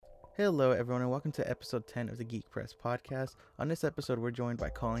Hello, everyone, and welcome to episode 10 of the Geek Press podcast. On this episode, we're joined by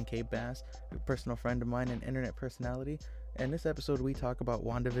Colin K. Bass, a personal friend of mine and internet personality. In this episode, we talk about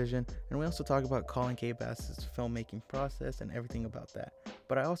WandaVision, and we also talk about Colin K. Bass's filmmaking process and everything about that.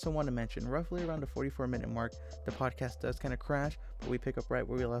 But I also want to mention, roughly around the 44-minute mark, the podcast does kind of crash, but we pick up right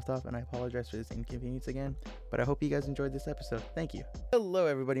where we left off, and I apologize for this inconvenience again. But I hope you guys enjoyed this episode. Thank you. Hello,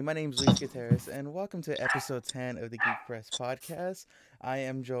 everybody. My name is Luis Gutierrez, and welcome to episode 10 of the Geek Press podcast. I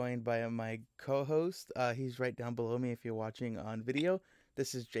am joined by my co-host. He's right down below me if you're watching on video.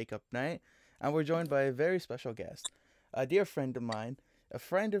 This is Jacob Knight, and we're joined by a very special guest, a dear friend of mine, a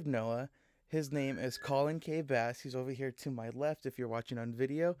friend of Noah. His name is Colin K. Bass. He's over here to my left if you're watching on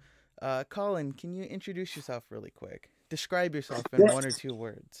video. Colin, can you introduce yourself really quick? Describe yourself in one or two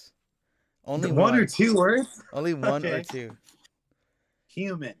words. Only one or two words? Only one Okay. or two.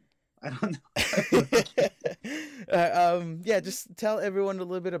 Human. I don't know. Yeah, just tell everyone a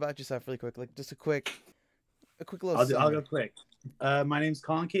little bit about yourself really quick. Like just a quick little I'll summary. go quick. My name's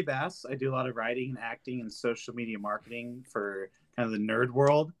Colin K. Bass. I do a lot of writing and acting and social media marketing for kind of the nerd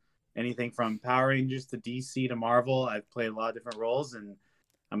world. Anything from Power Rangers to DC to Marvel. I've played a lot of different roles, and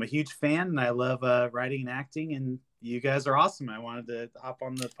I'm a huge fan, and I love writing and acting, and you guys are awesome. I wanted to hop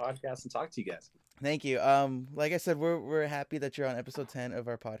on the podcast and talk to you guys. Thank you. Like I said, we're happy that you're on episode 10 of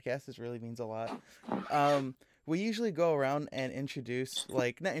our podcast. This really means a lot. We usually go around and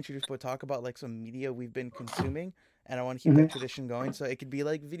but talk about like some media we've been consuming, and I want to keep that tradition going. So it could be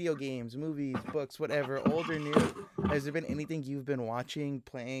like video games, movies, books, whatever, old or new. Has there been anything you've been watching,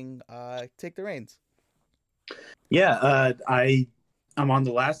 playing? Take the reins. Yeah, I'm on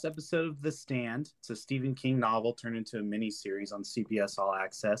the last episode of The Stand. It's a Stephen King novel turned into a mini-series on CBS All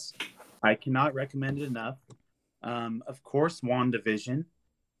Access. I cannot recommend it enough. Of course, WandaVision,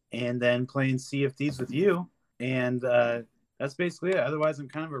 and then playing Sea of Thieves with you. And that's basically it. Otherwise, I'm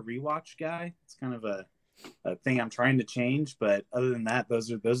kind of a rewatch guy. It's kind of a thing I'm trying to change. But other than that,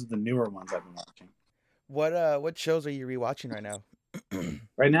 those are the newer ones I've been watching. What shows are you rewatching right now?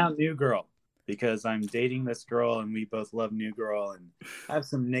 Right now, New Girl, because I'm dating this girl and we both love New Girl, and I have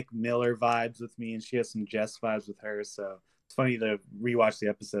some Nick Miller vibes with me, and she has some Jess vibes with her. So it's funny to rewatch the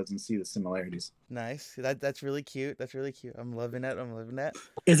episodes and see the similarities. Nice. That's really cute. That's really cute. I'm loving it.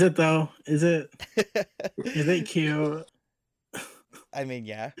 Is it though? Is it cute? I mean,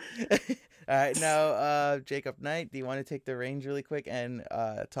 yeah. All right, now, Jacob Knight, do you want to take the reins really quick and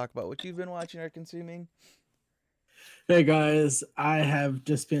talk about what you've been watching or consuming? Hey guys, I have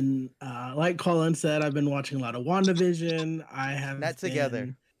just been, like Colin said, I've been watching a lot of WandaVision. I have Not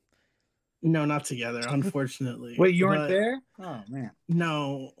together. No, not together, unfortunately. Wait, you weren't there? Oh man.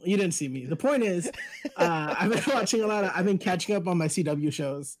 No, you didn't see me. The point is, I've been catching up on my CW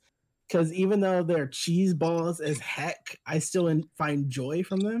shows, because even though they're cheese balls as heck, I still find joy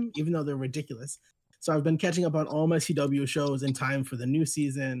from them, even though they're ridiculous. So I've been catching up on all my CW shows in time for the new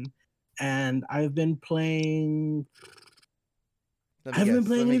season, and I've been playing. I haven't been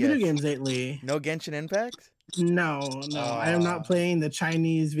playing any video games lately. No Genshin Impact? No, I am not playing the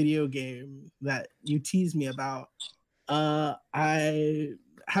Chinese video game that you teased me about. I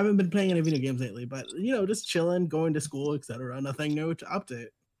haven't been playing any video games lately, but just chilling, going to school, etc. Nothing new to update.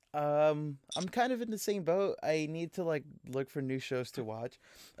 I'm kind of in the same boat. I need to look for new shows to watch.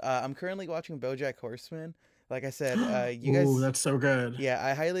 I'm currently watching BoJack Horseman. Like I said, you guys. Ooh, that's so good. Yeah,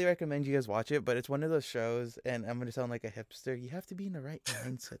 I highly recommend you guys watch it. But it's one of those shows, and I'm gonna sound like a hipster. You have to be in the right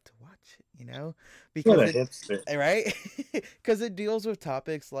mindset to watch it, because What a hipster. Right? Because it deals with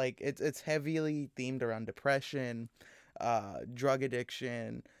topics like it's heavily themed around depression, drug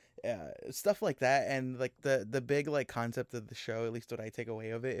addiction, stuff like that. And like the big concept of the show, at least what I take away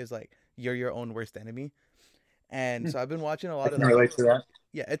of it, is like you're your own worst enemy. And so I've been watching a lot of that. Relate to that.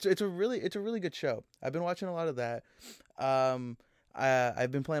 Yeah, it's a really good show. I've been watching a lot of that.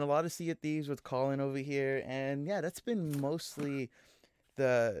 I've been playing a lot of Sea of Thieves with Colin over here, and yeah, that's been mostly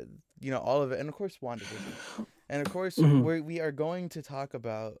all of it, and of course WandaVision, and of course we are going to talk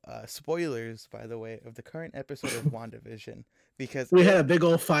about spoilers, by the way, of the current episode of WandaVision, because we had a big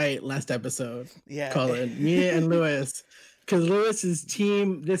old fight last episode. Yeah, Colin, me and Lewis, because Lewis's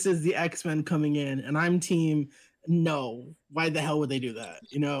team, this is the X-Men coming in, and I'm team. No, why the hell would they do that?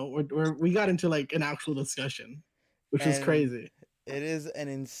 We got into an actual discussion, which was crazy. It is an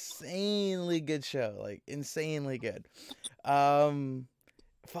insanely good show, insanely good. God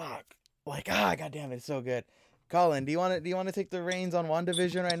damn it, it's so good. Colin, do you want to take the reins on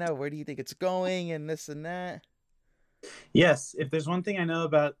WandaVision right now? Where do you think it's going, and this and that? Yes, if there's one thing I know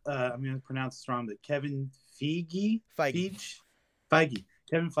about, I'm going to pronounce this wrong, but Kevin Kevin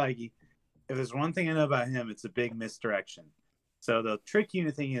Feige. If there's one thing I know about him, it's a big misdirection. So they'll trick you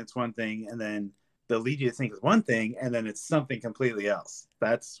into thinking it's one thing, and then they'll lead you to think it's one thing, and then it's something completely else.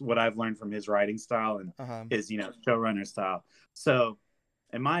 That's what I've learned from his writing style and his, showrunner style. So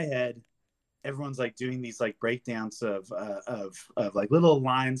in my head, everyone's like doing these like breakdowns of like little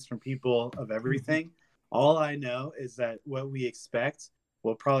lines from people of everything. All I know is that what we expect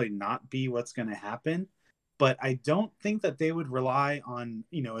will probably not be what's going to happen. But I don't think that they would rely on,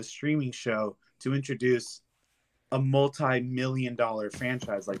 a streaming show to introduce a multi-million-dollar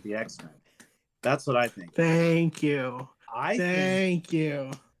franchise like the X-Men. That's what I think. Thank you. Thank you.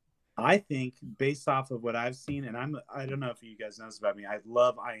 I think based off of what I've seen, and I don't know if you guys know this about me, I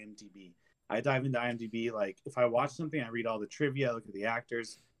love IMDb. I dive into IMDb. Like if I watch something, I read all the trivia, I look at the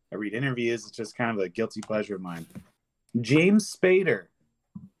actors, I read interviews. It's just kind of a guilty pleasure of mine. James Spader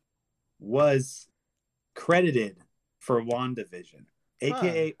was credited for WandaVision,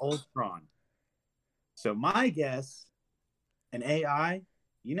 aka Ultron. So my guess, an AI,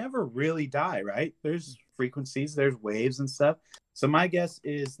 you never really die, right? There's frequencies, there's waves and stuff. So my guess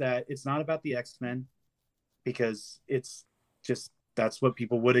is that it's not about the X-Men, because it's just that's what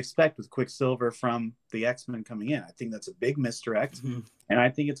people would expect with Quicksilver from the X-Men coming in. I think that's a big misdirect. And I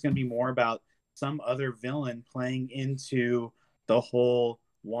think it's going to be more about some other villain playing into the whole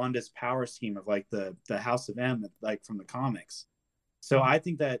Wanda's power scheme of like the House of M, like from the comics. So I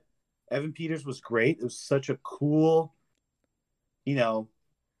think that Evan Peters was great. It was such a cool,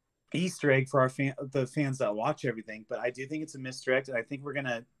 Easter egg for the fans that watch everything. But I do think it's a misdirect. And I think we're going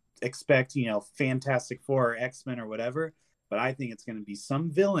to expect, Fantastic Four or X-Men or whatever. But I think it's going to be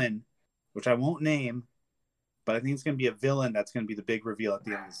some villain, which I won't name, but I think it's going to be a villain that's going to be the big reveal at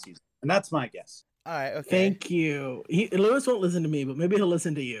the end of the season. And that's my guess. All right, okay. Thank you. Lewis won't listen to me, but maybe he'll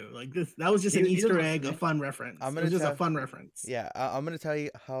listen to you. Like this, that was just an Easter egg, a fun reference. It was just a fun reference. Yeah, I'm gonna tell you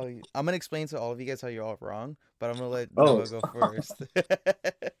I'm gonna explain to all of you guys how you're all wrong, but I'm gonna let Noah go first.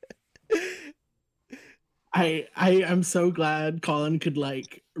 I am so glad Colin could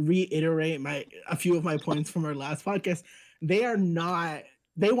like reiterate a few of my points from our last podcast. They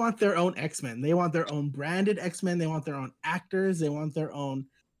want their own X-Men. They want their own branded X-Men. They want their own actors. They want their own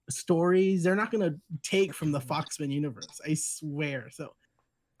stories. They're not going to take from the Foxman universe. I swear. So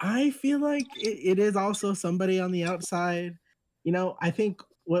I feel like it is also somebody on the outside. I think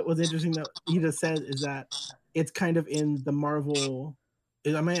what was interesting that he just said is that it's kind of in the Marvel.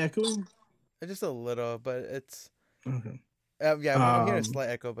 Am I echoing? Just a little, but it's okay. Yeah, I'm hearing a slight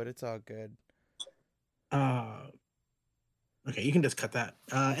echo, but it's all good. Okay, you can just cut that.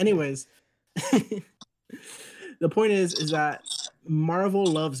 Anyways, the point is that Marvel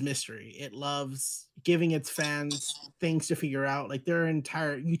loves mystery. It loves giving its fans things to figure out. Like there are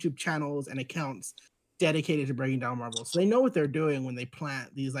entire YouTube channels and accounts dedicated to breaking down Marvel. So they know what they're doing when they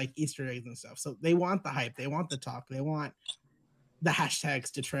plant these like Easter eggs and stuff. So they want the hype, they want the talk, they want the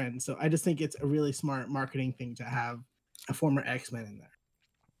hashtags to trend. So I just think it's a really smart marketing thing to have a former X-Men in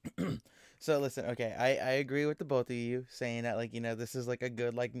there. So listen, okay, I agree with the both of you saying that like, this is like a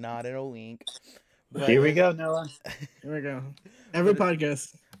good like nod and a wink. But here we go, Noah. Here we go. Every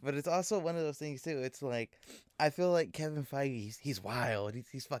podcast. But it's also one of those things too. It's like I feel like Kevin Feige, he's wild.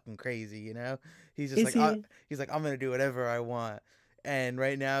 He's fucking crazy, He's just he's like I'm gonna do whatever I want. And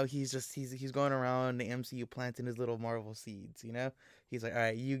right now he's going around the MCU planting his little Marvel seeds, He's like, all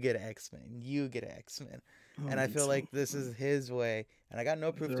right, you get X-Men, you get X-Men. And I feel like this is his way. And I got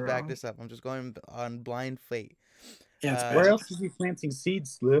no proof to back this up. I'm just going on blind faith. Yeah, where else is he planting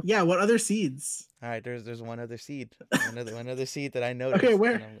seeds, Lou? Yeah, what other seeds? All right, there's one other seed. One other seed that I noticed. Okay,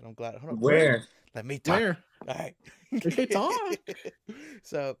 where? I'm glad. Hold on, where? Let me talk. Where? All right. Okay, talk.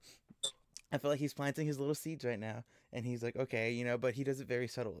 So I feel like he's planting his little seeds right now. And he's like, okay, but he does it very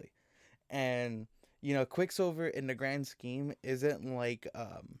subtly. And, Quicksilver in the grand scheme isn't like,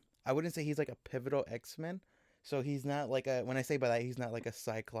 I wouldn't say he's like a pivotal X-Men. So he's not like when I say by that, he's not like a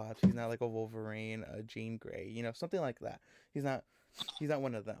Cyclops. He's not like a Wolverine, a Jean Grey, something like that. He's not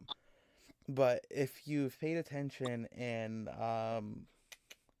one of them. But if you've paid attention in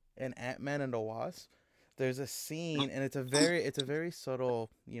Ant-Man and the Wasp, there's a scene, and it's a very subtle,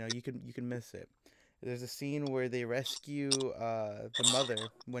 you can miss it. There's a scene where they rescue the mother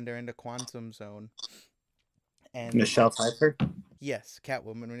when they're in the quantum zone. And Michelle Pfeiffer? Yes,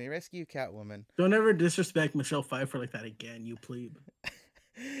 Catwoman. When they rescue Catwoman. Don't ever disrespect Michelle Pfeiffer like that again, you plebe.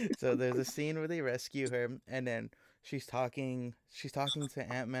 So there's a scene where they rescue her, and then she's talking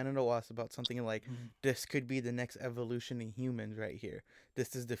to Ant-Man and the Wasp about something like, this could be the next evolution in humans right here.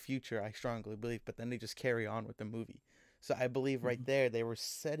 This is the future, I strongly believe. But then they just carry on with the movie. So I believe right there they were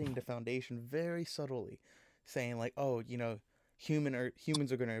setting the foundation very subtly, saying like, oh,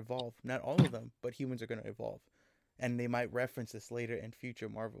 humans are going to evolve. Not all of them, but humans are going to evolve. and they might reference this later in future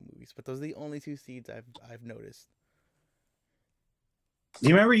Marvel movies. But those are the only two seeds I've noticed. Do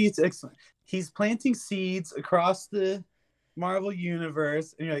you remember he's planting seeds across the Marvel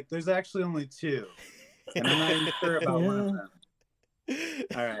universe, and you're like, there's actually only two, and I'm not even sure about one of them.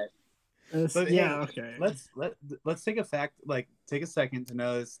 All right, but yeah, hey, okay. Let's take a second to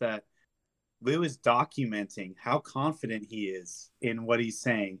notice that Lou is documenting how confident he is in what he's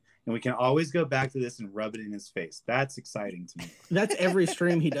saying, and we can always go back to this and rub it in his face. That's exciting to me. That's every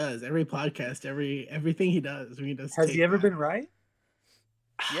stream he does, every podcast, everything he does. Has he ever been right?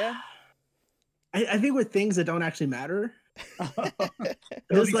 Yeah. I think with things that don't actually matter,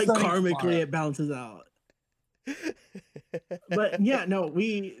 just like karmically it balances out. But yeah, no,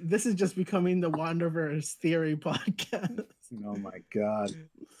 this is just becoming the Wanderverse theory podcast. Oh my god.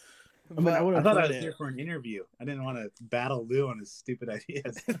 I mean, I thought I was here for an interview. I didn't want to battle Lou on his stupid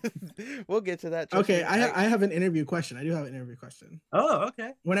ideas. We'll get to that. Okay, I have an interview question. I do have an interview question. Oh,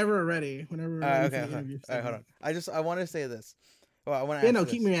 okay. Whenever we're ready. Whenever we're ready for the interview. All right, hold on. I want to say this. Well, I want to. Yeah, no,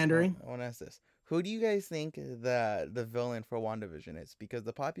 keep meandering. I want to ask this. Who do you guys think the villain for WandaVision is? Because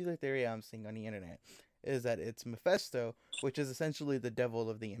the popular theory I'm seeing on the internet is that it's Mephisto, which is essentially the devil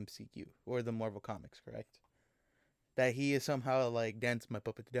of the MCU or the Marvel Comics, correct? That he is somehow like dance my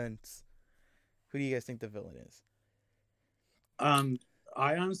puppet dance. Who do you guys think the villain is?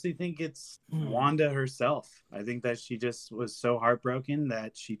 I honestly think it's Wanda herself. I think that she just was so heartbroken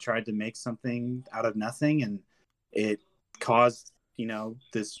that she tried to make something out of nothing, and it caused,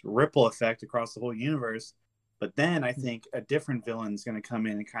 this ripple effect across the whole universe. But then I think a different villain is going to come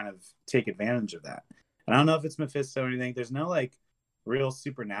in and kind of take advantage of that. And I don't know if it's Mephisto or anything. There's no like real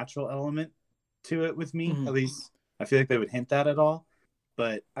supernatural element to it with me. At least I feel like they would hint that at all.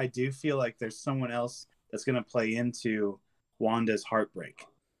 But I do feel like there's someone else that's going to play into Wanda's heartbreak.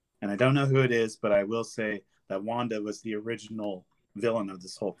 And I don't know who it is, but I will say that Wanda was the original villain of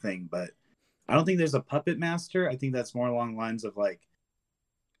this whole thing. But I don't think there's a puppet master. I think that's more along the lines of like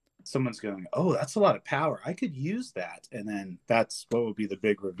someone's going, oh, that's a lot of power. I could use that. And then that's what will be the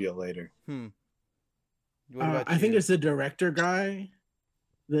big reveal later. I think it's the director guy,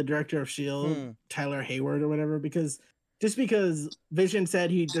 the director of S.H.I.E.L.D., Tyler Hayward or whatever, because Vision said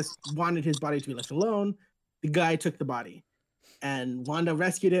he just wanted his body to be left alone, the guy took the body. And Wanda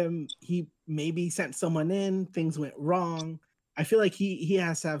rescued him. He maybe sent someone in. Things went wrong. I feel like he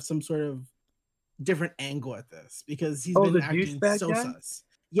has to have some sort of different angle at this because he's been acting so sus.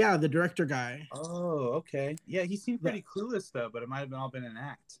 Yeah, the director guy. Oh, okay. Yeah, he seemed pretty clueless though, but it might have all been an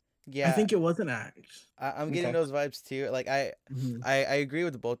act. Yeah, I think it was an act. I'm getting those vibes too. Like I agree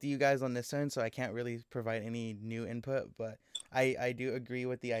with both of you guys on this end, so I can't really provide any new input. But I do agree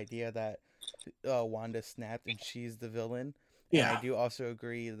with the idea that Wanda snapped and she's the villain. Yeah, and I do also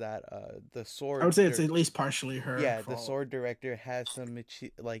agree that the sword. I would say it's at least partially her. Yeah, fault. The sword director has some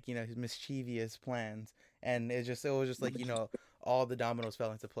his mischievous plans, and it was just like all the dominoes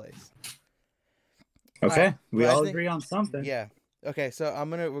fell into place. Okay, we all agree on something. Yeah. Okay, so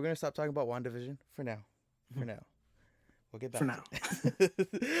we're gonna stop talking about WandaVision for now. For now, we'll get back. For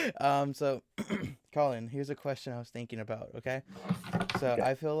now. So, Colin, here's a question I was thinking about. Okay, so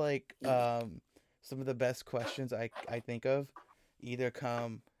I feel like some of the best questions I think of either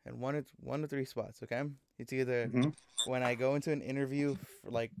come in one of three spots. Okay, it's either when I go into an interview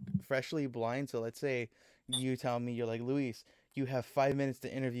like freshly blind. So let's say you tell me you're like, Luis, you have 5 minutes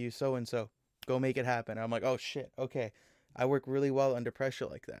to interview so and so. Go make it happen. I'm like, oh shit. Okay. I work really well under pressure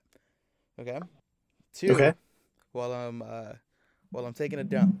like that. Okay. 2. Okay. While I'm taking a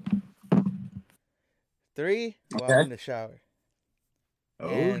dump. 3. While I'm in the shower.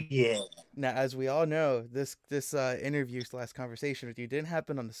 Yeah. Now, as we all know, this interview / conversation with you didn't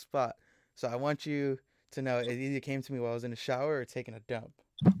happen on the spot. So I want you to know it either came to me while I was in the shower or taking a dump.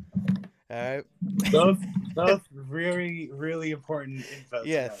 All right. Both really, really important info.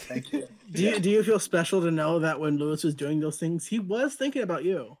 Yes. Thank you. Do you feel special to know that when Lewis was doing those things, he was thinking about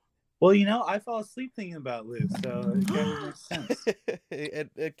you? Well, I fall asleep thinking about Lou, so it kind of makes sense.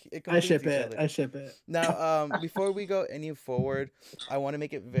 I ship it. Now, before we go any forward, I want to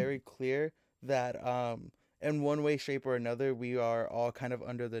make it very clear that in one way, shape, or another, we are all kind of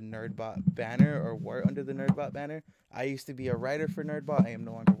under the NerdBot banner, or were under the NerdBot banner. I used to be a writer for NerdBot. I am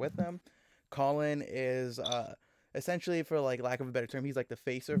no longer with them. Colin is essentially, for lack of a better term, he's like the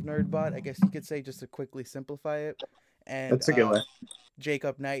face of NerdBot, I guess you could say, just to quickly simplify it. And that's a good way.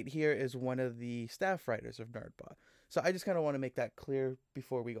 Jacob Knight here is one of the staff writers of NerdBot. So I just kind of want to make that clear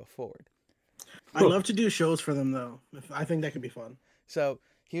before we go forward. I'd love to do shows for them, though. I think that could be fun. So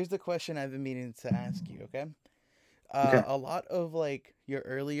here's the question I've been meaning to ask you, okay? Okay. a lot of like your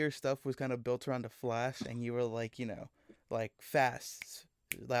earlier stuff was kind of built around the Flash, and you were like, like fast.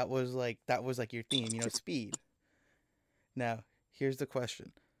 That was like your theme, speed. Now, here's the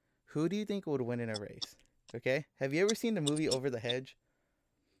question: who do you think would win in a race? Okay, have you ever seen the movie Over the Hedge?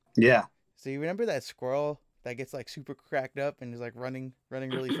 Yeah. So you remember that squirrel that gets like super cracked up and is like running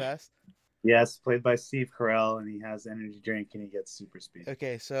really fast? Yes, played by Steve Carell, and he has energy drink and he gets super speed.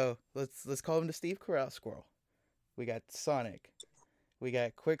 Okay, so let's call him the Steve Carell squirrel. We got Sonic. We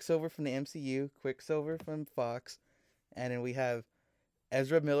got Quicksilver from the MCU, Quicksilver from Fox, and then we have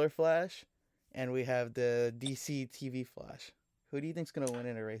Ezra Miller Flash, and we have the DC TV Flash. Who do you think's gonna win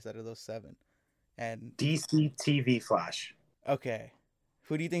in a race out of those seven? And DC TV Flash. okay,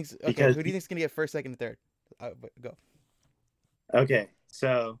 who do you think's Because gonna get first, second, and third? Go. okay,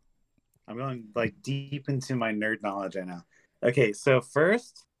 so I'm going like deep into my nerd knowledge right now. Okay, so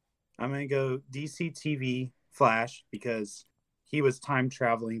first I'm gonna go DC TV Flash because he was time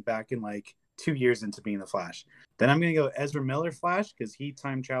traveling back in like 2 years into being the Flash. Then I'm gonna go Ezra Miller Flash because he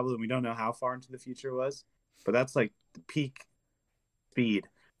time traveled and we don't know how far into the future it was, but that's like the peak speed.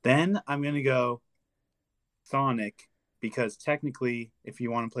 Then I'm gonna go Sonic because technically, if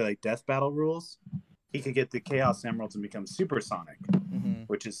you want to play like death battle rules, he could get the Chaos Emeralds and become Supersonic,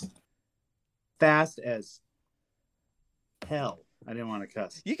 which is fast as hell. I didn't want to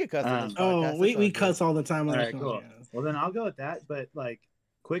cuss. You could cuss on this podcast. Oh, That's we all cuss good. all the time. All On our right, show, cool. yeah. Well, then I'll go with that. But like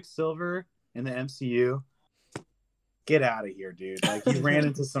Quicksilver in the MCU, get out of here, dude. Like he ran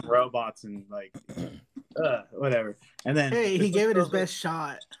into some robots and like, whatever. And then Hey, he gave it his best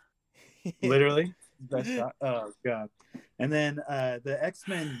shot. literally best shot. Oh god. And then the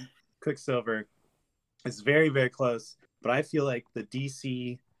X-Men Quicksilver is very, very close, but I feel like the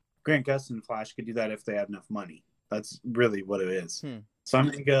DC Grant Gustin Flash could do that if they had enough money. That's really what it is. So I'm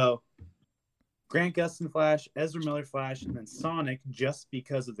gonna go Grant Gustin Flash, Ezra Miller Flash, and then Sonic just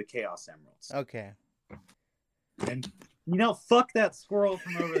because of the Chaos Emeralds. Okay. And fuck that squirrel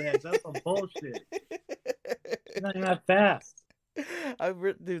from over the hedge. That's some bullshit. He's not even that fast.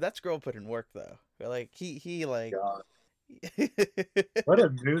 Dude, that squirrel put in work though. Like he like. God. What a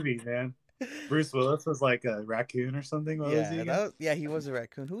movie, man. Bruce Willis was like a raccoon or something. What was he again? He was a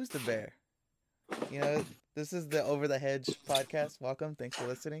raccoon. Who's the bear? This is the Over the Hedge podcast. Welcome. Thanks for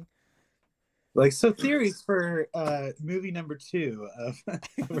listening. Like, so theories for movie number 2 of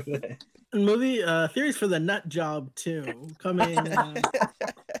Over the Hedge. Movie theories for the Nut Job 2 coming to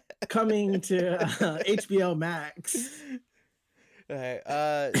HBO Max. All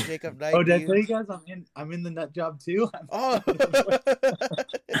right, Jacob Knight. Oh, did I tell you guys I'm in the Nut Job too? Oh,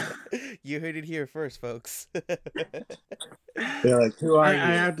 you heard it here first, folks. They're like, who are you?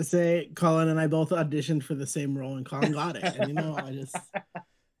 I have to say, Colin and I both auditioned for the same role, and Colin got it. And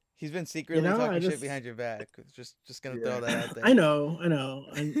He's been secretly talking shit behind your back. Just gonna throw that out there. I know.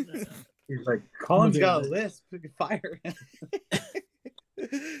 He's like, Colin's got a list. We can fire him.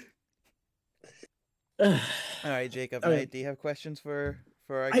 All right, Jacob Knight, do you have questions for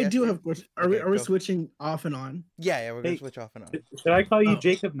our guest? I do have questions. Are we switching off and on? Yeah, we're gonna switch off and on. Should I call you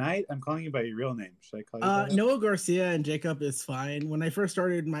Jacob Knight? I'm calling you by your real name. Should I call you that? Noah Garcia and Jacob is fine. When I first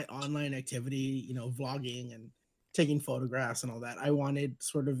started my online activity, vlogging and taking photographs and all that, I wanted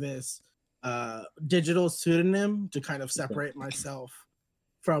sort of this digital pseudonym to kind of separate myself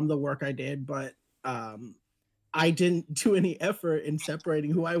from the work I did, but I didn't do any effort in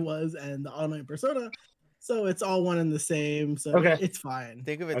separating who I was and the online persona. So it's all one and the same. So it's fine.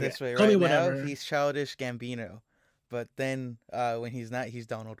 Think of it this way. Right now, he's Childish Gambino. But then when he's not, he's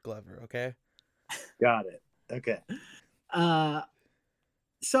Donald Glover. Okay? Got it. Okay.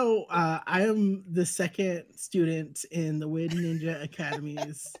 So I am the second student in the Wid Ninja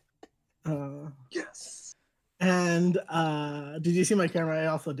Academies. Yes. And did you see my camera? I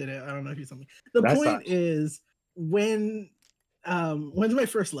also did it. I don't know if you saw me. The point is, when's my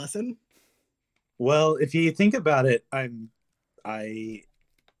first lesson? Well, if you think about it, that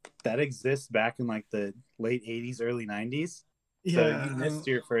exists back in like the late 80s, early 90s. So you missed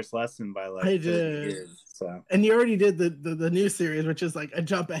your first lesson by like 30 years. So and you already did the new series, which is like a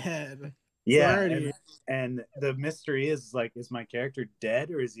jump ahead. Yeah, so and the mystery is like, is my character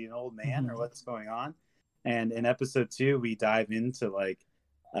dead or is he an old man or what's going on? And in episode 2, we dive into like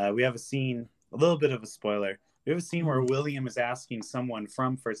we have a scene, a little bit of a spoiler. We have a scene where William is asking someone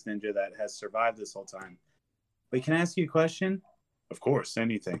from First Ninja that has survived this whole time, "Wait, can I ask you a question?" "Of course,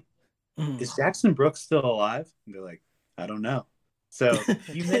 anything." "Is Jackson Brooks still alive?" And they're like, "I don't know." So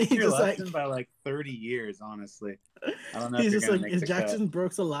you missed your lesson by like 30 years, honestly. I don't know. He's just like, "Is Jackson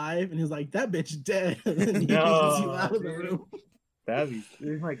Brooks alive?" And he's like, "That bitch dead." And then he no, you out of the room. That'd be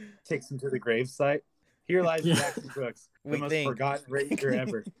like takes him to the gravesite. Here lies Yeah. Jackson Brooks, the We most think. forgotten Ranger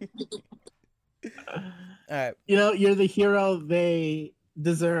ever. All right. You know, you're the hero they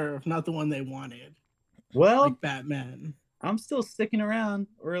deserve, not the one they wanted. Well, Like Batman. I'm still sticking around.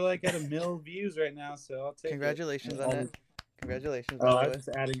 We're like at 1 million views right now, so I'll take Congratulations it. on that. Congratulations, Oh, by I the was way. just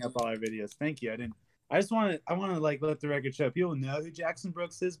adding up all our videos. Thank you. I just want to. I want to like let the record show. People know who Jackson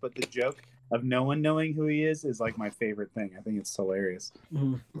Brooks is, but the joke of no one knowing who he is like my favorite thing. I think it's hilarious.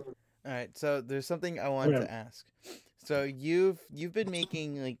 Mm-hmm. All right. So there's something I wanted Whatever. to ask. So you've been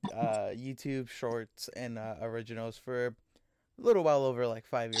making like YouTube shorts and originals for a little while over like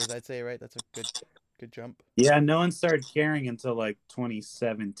 5 years, I'd say, right? That's a good jump. Yeah, no one started caring until like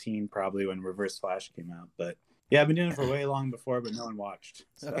 2017, probably when Reverse Flash came out. But yeah, I've been doing it for way long before, but no one watched.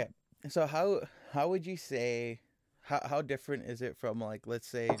 So. Okay. So how would you say how different is it from like, let's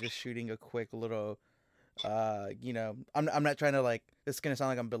say, just shooting a quick little I'm not trying to like, it's gonna sound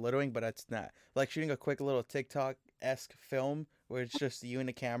like I'm belittling, but it's not, like shooting a quick little TikTok-esque film where it's just you and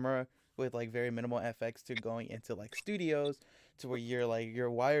a camera with like very minimal FX, to going into like studios to where you're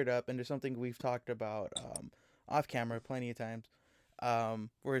wired up, and there's something we've talked about off camera plenty of times,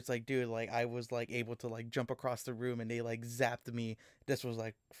 where it's like, dude, like I was like able to like jump across the room and they like zapped me. This was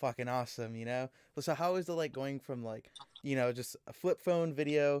like fucking awesome, you know? So how is it like going from like, just a flip phone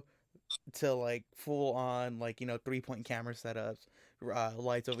video to like full on like, 3-point camera setups,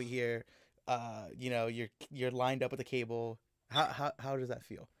 lights over here, you're lined up with a cable. How does that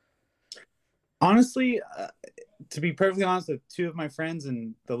feel? Honestly, to be perfectly honest with two of my friends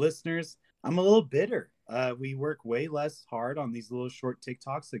and the listeners, I'm a little bitter. We work way less hard on these little short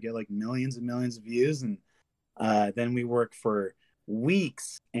TikToks that get like millions and millions of views, and then we work for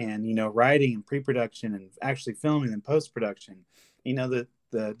weeks and writing and pre-production and actually filming and post-production.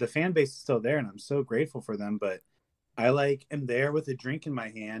 The fan base is still there, and I'm so grateful for them. But I like am there with a drink in my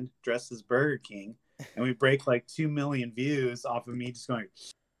hand, dressed as Burger King, and we break like 2 million views off of me just going,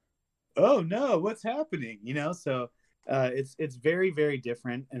 oh no, what's happening? So it's very, very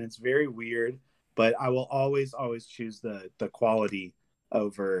different, and it's very weird, but I will always choose the quality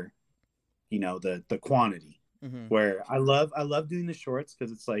over the quantity. Mm-hmm. Where I love doing the shorts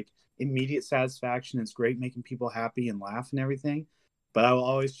because it's like immediate satisfaction. It's great making people happy and laugh and everything, but I will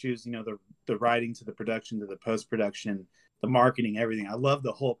always choose the writing to the production to the post-production, the marketing, everything. I love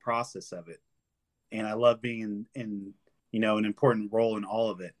the whole process of it, and I love being in an important role in all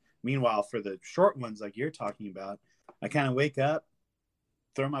of it. Meanwhile, for the short ones like you're talking about, I kind of wake up,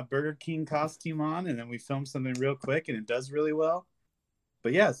 throw my Burger King costume on, and then we film something real quick, and it does really well.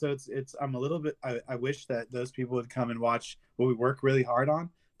 But yeah, so it's I'm a little bit. I wish that those people would come and watch what we work really hard on.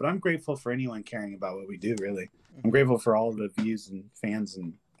 But I'm grateful for anyone caring about what we do. Really, I'm grateful for all the views and fans,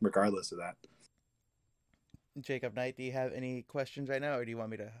 and regardless of that. Jacob Knight, do you have any questions right now, or do you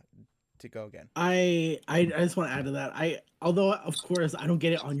want me to go again? I just want to add to that. Although of course I don't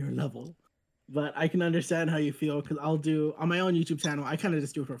get it on your level, but I can understand how you feel, because I'll do on my own YouTube channel. I kind of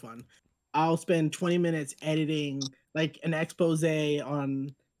just do it for fun. I'll spend 20 minutes editing like an expose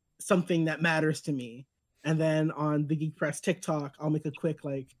on something that matters to me, and then on the Geek Press TikTok, I'll make a quick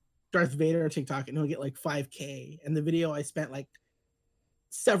like Darth Vader TikTok, and it'll get like 5K, and the video I spent like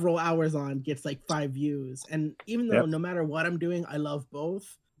several hours on gets like 5 views. And even though no matter what I'm doing, I love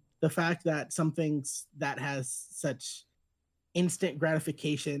both, the fact that something that has such instant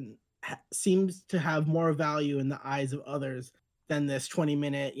gratification seems to have more value in the eyes of others than this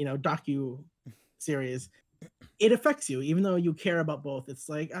 20-minute, docu series. It affects you, even though you care about both. It's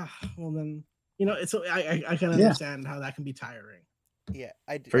like, well then, it's I can understand how that can be tiring. Yeah,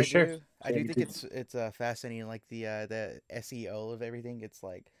 I do think it's fascinating, like the SEO of everything. It's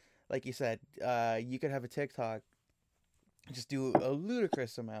like you said, you could have a TikTok just do a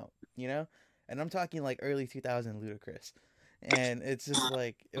ludicrous amount, and I'm talking like early 2000 ludicrous, and it's just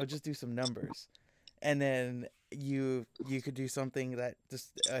like it'll just do some numbers, and then you could do something that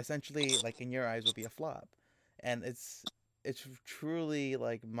just essentially, like in your eyes, will be a flop, and it's truly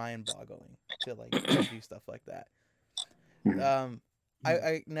like mind-boggling to like do stuff like that.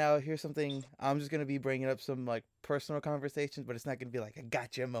 I now, here's something. I'm just gonna be bringing up some like personal conversations, but it's not gonna be like a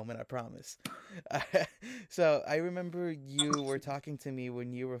gotcha moment, I promise. So I remember you were talking to me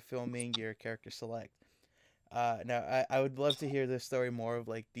when you were filming your character select. Now I would love to hear this story more of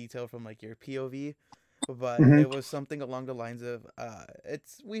like detail from like your POV, but it was something along the lines of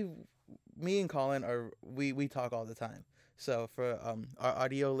me and Colin we talk all the time. So for our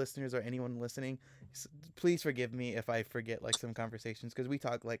audio listeners or anyone listening, please forgive me if I forget like some conversations, because we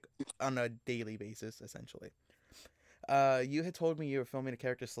talk like on a daily basis essentially. You had told me you were filming a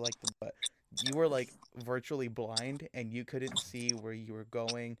character select, but you were like virtually blind and you couldn't see where you were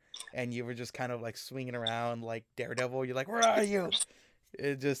going, and you were just kind of like swinging around like Daredevil. You're like, where are you?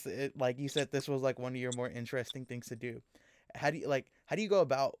 It like you said, this was like one of your more interesting things to do. How do you go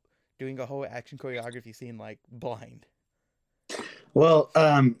about doing a whole action choreography scene like blind? Well,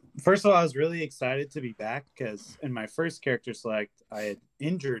 first of all, I was really excited to be back because in my first character select, I had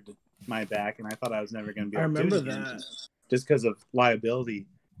injured my back and I thought I was never going to be I able to do remember it again that. just because of liability.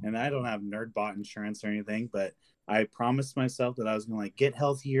 And I don't have NerdBot insurance or anything, but I promised myself that I was going to like get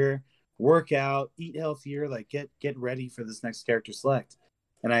healthier, work out, eat healthier, like get ready for this next character select.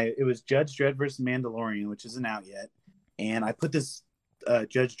 And it was Judge Dredd versus Mandalorian, which isn't out yet. And I put this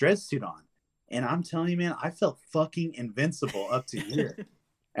Judge Dredd suit on. And I'm telling you, man, I felt fucking invincible up to here.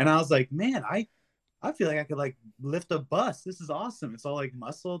 And I was like, man, I feel like I could like lift a bus. This is awesome. It's all like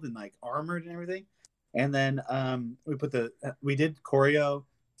muscled and like armored and everything. And then we did choreo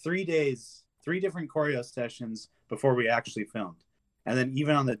 3 days, 3 different choreo sessions before we actually filmed. And then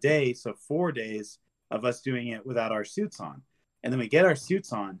even on the day, so 4 days of us doing it without our suits on. And then we get our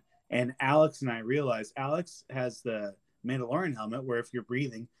suits on, and Alex and I realize Alex has the Mandalorian helmet where if you're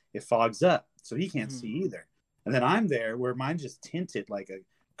breathing, it fogs up, so he can't see either. And then I'm there where mine just tinted like a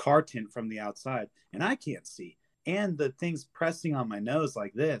car tint from the outside, and I can't see. And the thing's pressing on my nose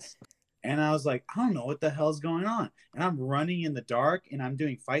like this. And I was like, I don't know what the hell's going on. And I'm running in the dark, and I'm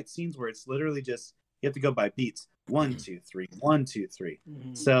doing fight scenes where it's literally just, you have to go by beats. 1, 2, 3, 1, 2, 3.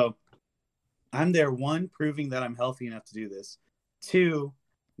 Mhm. So I'm there, 1, proving that I'm healthy enough to do this. 2,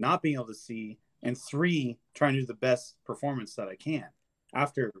 not being able to see. And 3, trying to do the best performance that I can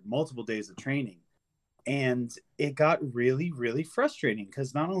after multiple days of training. And it got really, really frustrating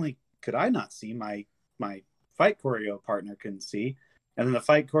because not only could I not see, my fight choreo partner couldn't see. And then the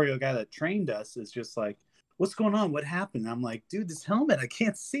fight choreo guy that trained us is just like, what's going on? What happened? And I'm like, dude, this helmet, I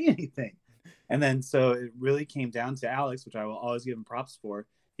can't see anything. And then so it really came down to Alex, which I will always give him props for.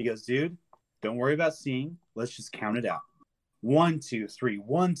 He goes, dude, don't worry about seeing. Let's just count it out. 1, 2, 3,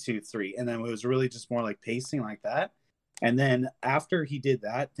 1, 2, 3. And then it was really just more like pacing like that. And then after he did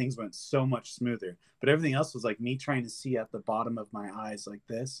that, things went so much smoother. But everything else was like me trying to see at the bottom of my eyes like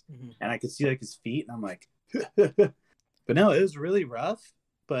this. Mm-hmm. And I could see like his feet. And I'm like, but no, it was really rough.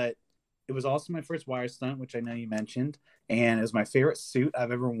 But it was also my first wire stunt, which I know you mentioned. And it was my favorite suit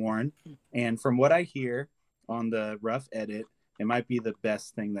I've ever worn. And from what I hear on the rough edit, it might be the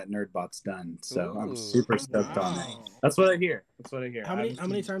best thing that NerdBot's done. So I'm super stoked on it. That's what I hear. How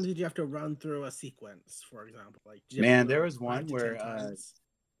many times did you have to run through a sequence, for example? Like, man, there was one where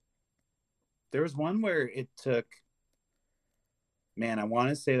it took, man, I want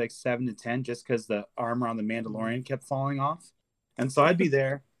to say like 7 to 10, just because the armor on the Mandalorian kept falling off. And so I'd be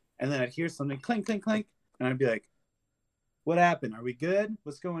there, and then I'd hear something clink, clink, clink, and I'd be like, what happened? Are we good?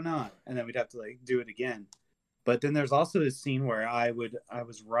 What's going on? And then we'd have to like do it again. But then there's also this scene where I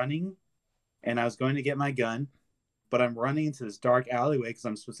was running, and I was going to get my gun, but I'm running into this dark alleyway because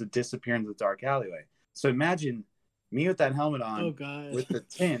I'm supposed to disappear into the dark alleyway. So imagine me with that helmet on, with the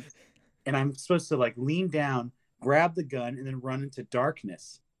tint, and I'm supposed to like lean down, grab the gun, and then run into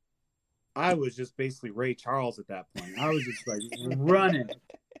darkness. I was just basically Ray Charles at that point. I was just like running.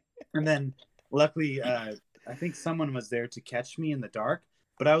 And then luckily, I think someone was there to catch me in the dark,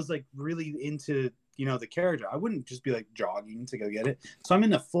 but I was like really into, the character. I wouldn't just be like jogging to go get it. So I'm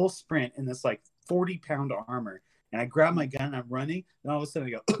in a full sprint in this like 40-pound armor, and I grab my gun and I'm running, and all of a sudden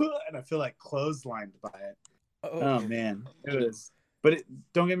I go, and I feel like clotheslined by it. Oh man, it was. But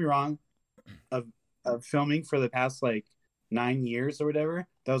don't get me wrong, of filming for the past like 9 years or whatever,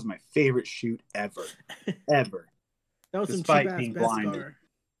 that was my favorite shoot ever. That was despite some being blinded.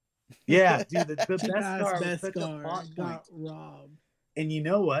 Yeah, dude, the Beskar was such a plot point. Robbed. And you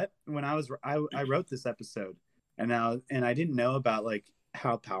know what? When I wrote this episode, and I didn't know about like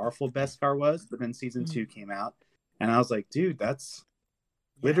how powerful Beskar was, but then season 2 came out, and I was like, dude, that's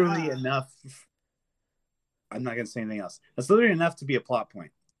literally enough. I'm not gonna say anything else. That's literally enough to be a plot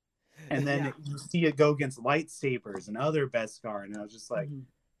point. And then you see it go against lightsabers and other Beskar, and I was just like,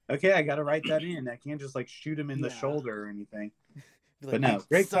 okay, I gotta write that in. I can't just like shoot him in the shoulder or anything. Like, but no,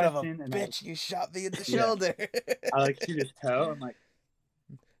 great son question. of a bitch, you shot me in the shoulder. I like shoot his toe. I'm like,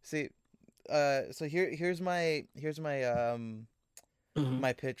 see, so here's my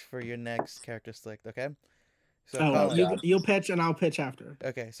my pitch for your next character select. Okay, so Colin, you'll pitch and I'll pitch after.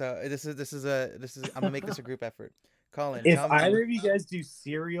 Okay, so this is I'm gonna make this a group effort. Colin, if either of you guys do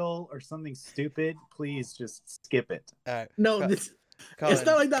cereal or something stupid, please just skip it. All right. No, Colin. It's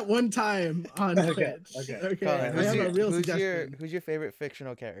not like that one time on pitch. Okay. Colin, I have a real suggestion. Who's your favorite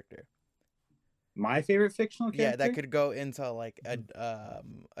fictional character? My favorite fictional character? Yeah, that could go into like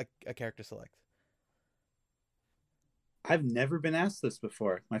a character select. I've never been asked this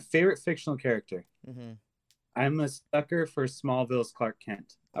before. My favorite fictional character. Mm-hmm. I'm a sucker for Smallville's Clark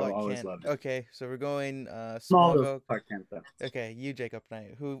Kent. I've Clark always Kent. loved it. Okay, so we're going Smallville's Smallville. Clark Kent, though. Okay, you Jacob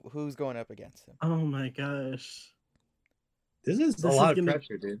Knight. Who's going up against him? Oh my gosh. This is a lot of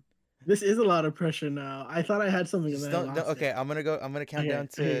pressure, dude. This is a lot of pressure now. I thought I had something and then I lost okay, it. I'm gonna count down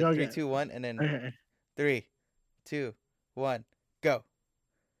to okay, go 3, again. 2, 1, and then Okay. 3, 2, 1, go.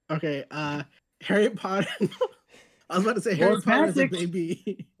 Okay, Harry Potter. I was about to say Harry Potter as a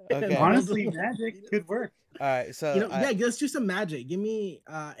baby. Okay. Honestly, magic could work. All right, so yeah, let's do some magic. Give me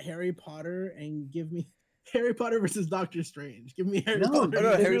Harry Potter and give me Harry Potter versus Doctor Strange. Give me Harry Potter.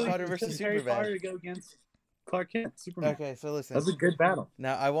 No, Harry Potter versus Harry Superman. Potter to go against Clark Kent, Superman. Okay, so listen. That's a good battle.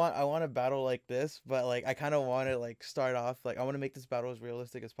 Now I want a battle like this, but like I kind of want to like start off like I want to make this battle as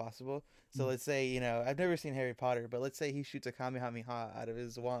realistic as possible. So let's say I've never seen Harry Potter, but let's say he shoots a Kamehameha out of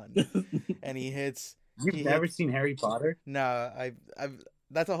his wand, and he hits. You've never seen Harry Potter? No, I've.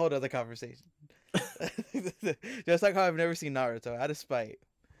 That's a whole other conversation. Just like how I've never seen Naruto, out of spite.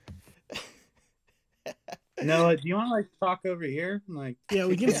 No, do you want to like talk over here? Like, yeah,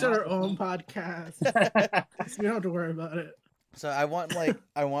 we can start our own podcast. So we don't have to worry about it. So I want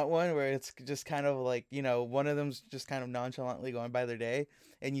one where it's just kind of like one of them's just kind of nonchalantly going by their day,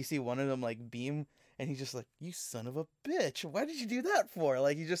 and you see one of them like beam, and he's just like, "You son of a bitch! Why did you do that for?"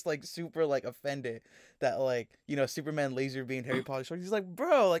 Like he's just like super like offended that like Superman laser beamed Harry Potter. So he's like,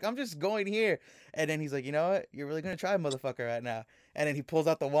 "Bro, like I'm just going here," and then he's like, "You know what? You're really gonna try, motherfucker, right now." And then he pulls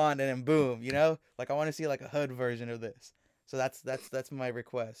out the wand, and then boom, like I want to see like a HUD version of this. So that's my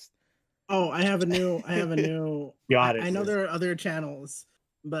request. Oh, I have a new. Got it. I know there are other channels,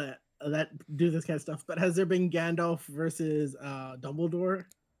 but that do this kind of stuff. But has there been Gandalf versus Dumbledore?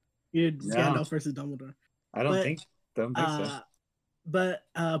 Gandalf versus Dumbledore. I don't think so. But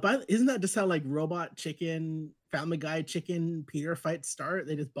isn't that just how like Robot Chicken, Family Guy Chicken, Peter fights start?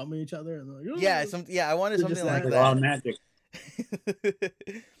 They just bump each other and they're like, I wanted something like that. Wild magic.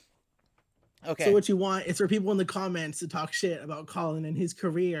 Okay. So what you want is for people in the comments to talk shit about Colin and his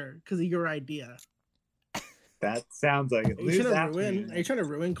career because of your idea. That sounds like it. Are you trying to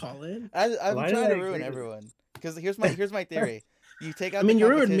ruin Colin? I'm trying to ruin everyone. Because here's my theory. You take out. You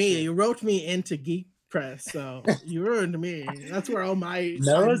ruined me. You roped me into Geek Press, so you ruined me. That's where all my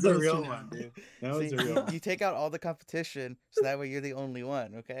Noah's a real one, dude. Noah's a real one. You take out all the competition, so that way you're the only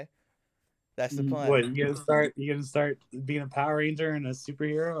one. Okay. That's the plan. What, you gonna start being a Power Ranger and a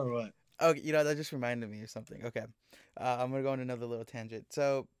superhero or what? Oh, that just reminded me of something. Okay, I'm gonna go on another little tangent.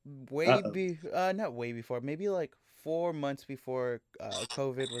 So not way before, maybe like 4 months before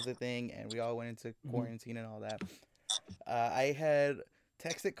COVID was a thing, and we all went into quarantine and all that. I had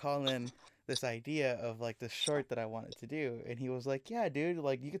texted Colin this idea of like this short that I wanted to do, and he was like, "Yeah, dude,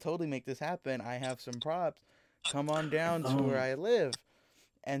 like you could totally make this happen. I have some props. Come on down to where I live."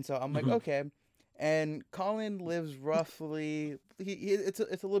 And so I'm like, okay. And Colin lives roughly. It's a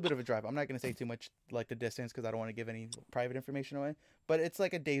little bit of a drive. I'm not gonna say too much like the distance because I don't want to give any private information away. But it's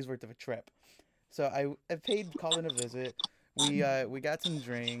like a day's worth of a trip. So I paid Colin a visit. We got some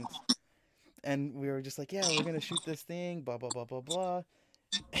drinks, and we were just like, yeah, we're gonna shoot this thing. Blah blah blah blah blah.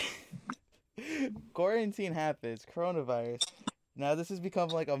 Quarantine happens. Coronavirus. Now this has become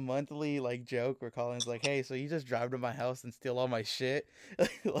like a monthly like joke where Colin's like, "Hey, so you just drive to my house and steal all my shit?"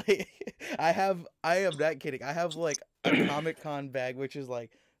 Like I am not kidding. I have like a Comic-Con bag which is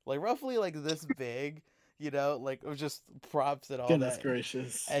like roughly like this big, like it was just props and all Goodness that.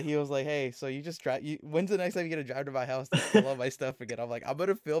 gracious. And he was like, "Hey, so you just drive when's the next time you gonna drive to my house and steal all my stuff again?" I'm like, "I'm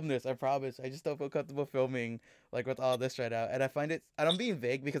gonna film this, I promise. I just don't feel comfortable filming like with all this right now." And I find it, and I'm being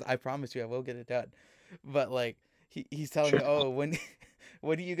vague because I promise you I will get it done. But like he's telling me, "Oh, when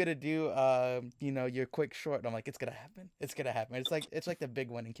are you gonna do your quick short?" And I'm like, "It's gonna happen. It's gonna happen. It's like the big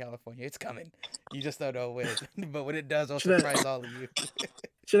one in California. It's coming. You just don't know when. But when it does, I'll surprise all of you."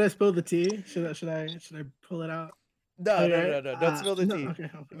 Should I spill the tea? Should I pull it out? No, don't spill the tea. Okay.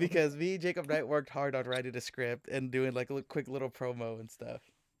 Because me, Jacob Knight, worked hard on writing a script and doing like a quick little promo and stuff.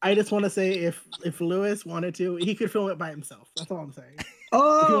 I just want to say if Lewis wanted to, he could film it by himself. That's all I'm saying.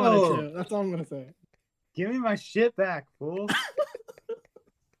 Oh, if he wanted to, that's all I'm gonna say. Give me my shit back, fool.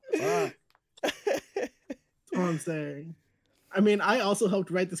 That's all I'm saying. I mean, I also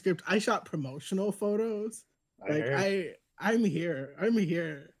helped write the script. I shot promotional photos. I'm here.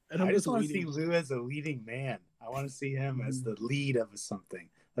 And I just want to see Lou as a leading man. I want to see him as the lead of something.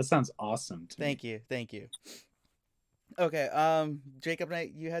 That sounds awesome to me. Thank you. Okay, Jacob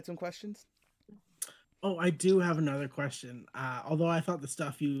Knight, you had some questions? Oh, I do have another question. Although I thought the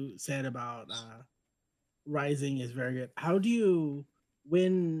stuff you said about Rising is very good. How do you,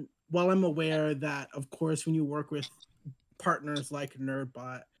 while I'm aware that, of course, when you work with partners like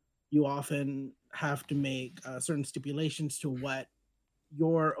NerdBot, you often have to make certain stipulations to what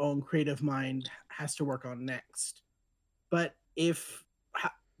your own creative mind has to work on next. But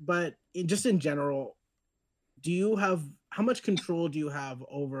just in general, do you have, how much control do you have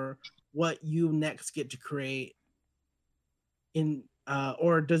over what you next get to create in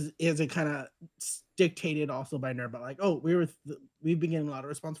or is it kind of dictated also by NerdBot? Like, oh, we've been getting a lot of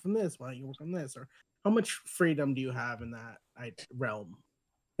response from this. Why don't you work on this? Or how much freedom do you have in that realm?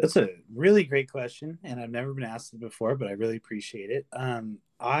 That's a really great question, and I've never been asked it before, but I really appreciate it.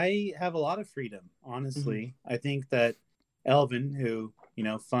 I have a lot of freedom, honestly. I think that Elvin, who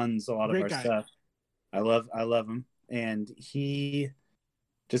funds a lot of Great our guy. stuff, I love him, and he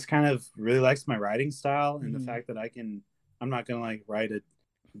just kind of really likes my writing style and the fact that I'm not gonna like write a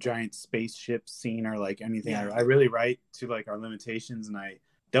giant spaceship scene or like anything. Yeah. I really write to like our limitations, and I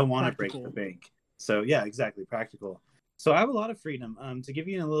don't want to break Practical. the bank. So yeah, exactly, practical. So I have a lot of freedom. To give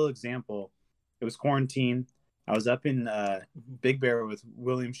you a little example, it was quarantine. I was up in Big Bear with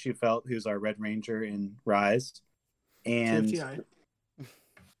William Schufelt, who's our Red Ranger in Rise. And TFTI.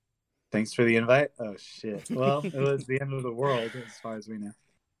 thanks for the invite. Oh shit. Well, it was the end of the world as far as we know.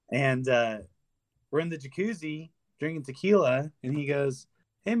 And we're in the jacuzzi drinking tequila, and he goes,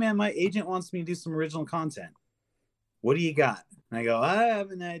 "Hey man, my agent wants me to do some original content. What do you got?" And I go, "I have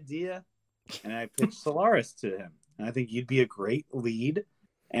an idea." And I pitched Solaris to him. And I think you'd be a great lead,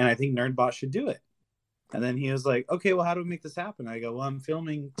 and I think NerdBot should do it. And then he was like, "Okay, well, how do we make this happen?" I go, "Well, I'm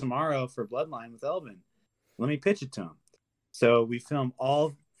filming tomorrow for Bloodline with Elvin. Let me pitch it to him." So we film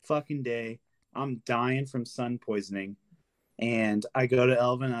all fucking day. I'm dying from sun poisoning. And I go to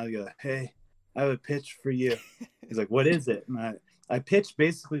Elvin, and I go, "Hey, I have a pitch for you." He's like, "What is it?" And I pitched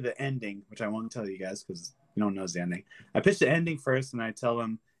basically the ending, which I won't tell you guys because no one knows the ending. I pitched the ending first, and I tell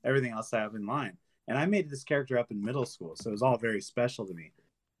him everything else I have in line. And I made this character up in middle school, so it was all very special to me.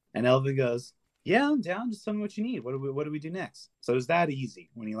 And Elvin goes, "Yeah, I'm down. Just tell me what you need. What do we do next?" So it was that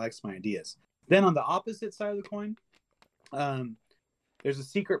easy when he likes my ideas. Then on the opposite side of the coin, there's a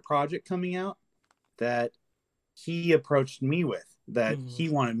secret project coming out that he approached me with that he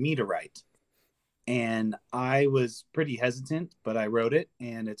wanted me to write. And I was pretty hesitant, but I wrote it,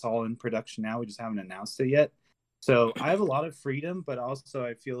 and it's all in production now. We just haven't announced it yet. So I have a lot of freedom, but also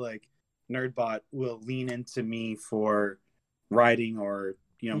I feel like NerdBot will lean into me for writing or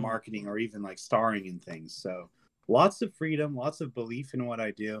marketing or even like starring in things. So lots of freedom, lots of belief in what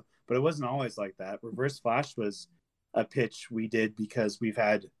I do, but it wasn't always like that. Reverse Flash was a pitch we did because we've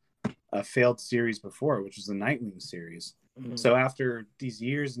had a failed series before, which was the Nightwing series. So after these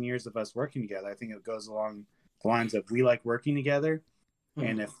years and years of us working together, I think it goes along the lines of we like working together.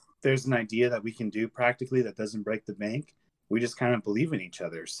 And if there's an idea that we can do practically that doesn't break the bank, we just kind of believe in each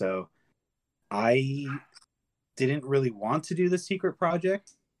other. So I didn't really want to do the secret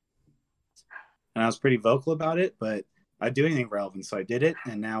project, and I was pretty vocal about it, but I'd do anything relevant. So I did it,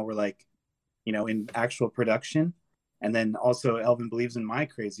 and now we're like, in actual production. And then also Elvin believes in my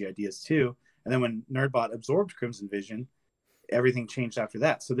crazy ideas too. And then when NerdBot absorbed Crimson Vision, everything changed after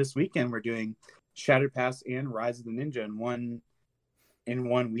that. So this weekend we're doing Shattered Pass and Rise of the Ninja in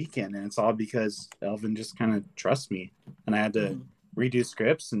one weekend, and it's all because Elvin just kind of trusts me. And I had to redo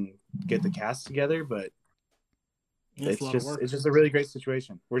scripts and get the cast together, but it's just a really great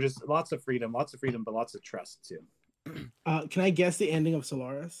situation. We're just lots of freedom, but lots of trust too. Can I guess the ending of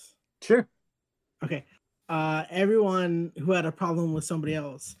Solaris? Sure. Okay. Everyone who had a problem with somebody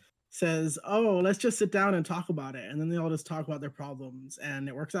else says, "Oh, let's just sit down and talk about it," and then they all just talk about their problems, and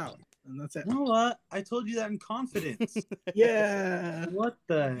it works out, and that's it. You know what? I told you that in confidence. Yeah. What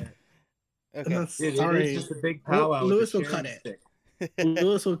the? Okay. Dude, sorry. it is just a big powwow. Lewis will cut it. Stick.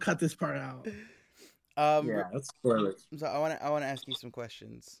 Lewis will cut this part out. Yeah, that's spoilers. So I want to ask you some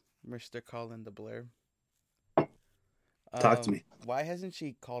questions, Mr. Colin the Blur. Talk to me. Why hasn't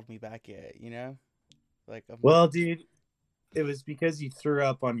she called me back yet? Like, well, dude, it was because you threw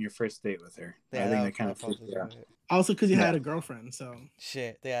up on your first date with her. Yeah, I think that kind of freaked you out. Also, because you had a girlfriend, so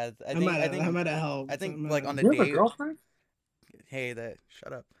shit. Yeah, I think that might have helped. I think like on the you date. have a girlfriend? Hey,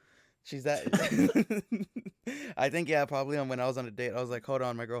 shut up. She's that. I think probably when I was on a date, I was like, "Hold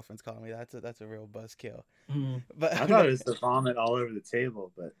on, my girlfriend's calling me." That's a real buzzkill. But I thought it was the vomit all over the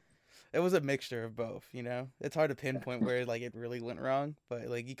table, but it was a mixture of both. It's hard to pinpoint where like it really went wrong, but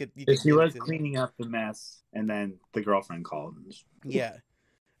like you could. She was cleaning up the mess, and then the girlfriend called. Yeah.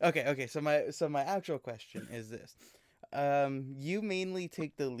 Okay. So my actual question is this: you mainly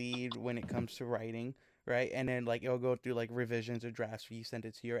take the lead when it comes to writing, right? And then like it'll go through like revisions or drafts for you, send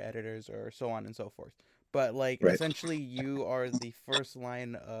it to your editors or so on and so forth. But like Right. essentially you are the first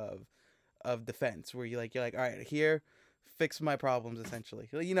line of defense where you're like, all right, here, fix my problems essentially.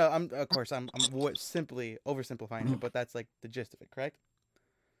 You know, I'm of course I'm simply oversimplifying it, but that's like the gist of it, correct?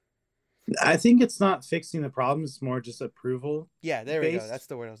 I think it's not fixing the problem; it's more just approval Yeah, there we go. based. That's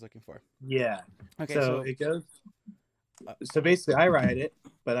the word I was looking for. Yeah. Okay, So so it goes. So basically, I write it,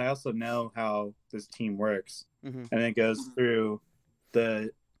 but I also know how this team works, mm-hmm, and it goes through the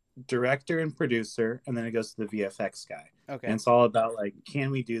director and producer, and then it goes to the VFX guy. okay. And it's all about like,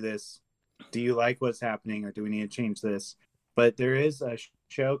 can we do this? Do you like what's happening, or do we need to change this? But there is a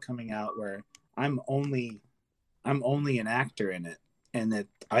show coming out where I'm only an actor in it, and that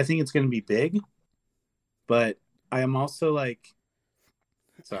I think it's going to be big. But I am also like,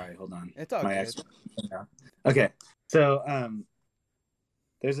 sorry, hold on, It's all my good. ex. Yeah. Okay, so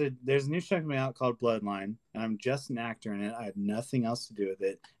there's a new show coming out called Bloodline, and I'm just an actor in it. I have nothing else to do with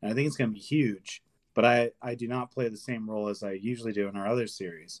it, and I think it's going to be huge. But I do not play the same role as I usually do in our other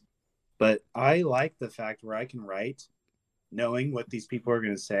series. But I like the fact where I can write, knowing what these people are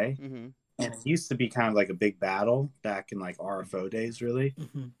going to say. Mm-hmm. And it used to be kind of like a big battle back in like RFO days, really.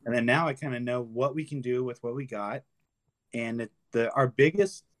 Mm-hmm. And then now I kind of know what we can do with what we got. And our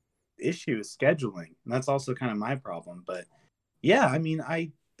biggest issue is scheduling, and that's also kind of my problem. But yeah, I mean,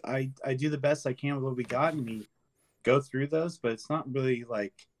 I do the best I can with what we got, and we go through those. But it's not really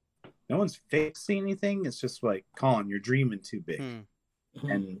like no one's fixing anything. It's just like, Colin, you're dreaming too big, Mm-hmm.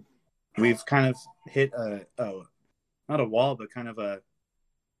 and we've kind of hit not a wall, but kind of a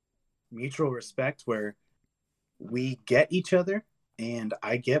mutual respect where we get each other, and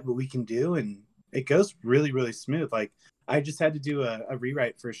I get what we can do, and it goes really, really smooth. Like I just had to do a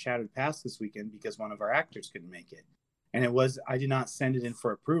rewrite for Shattered Past this weekend because one of our actors couldn't make it. And I did not send it in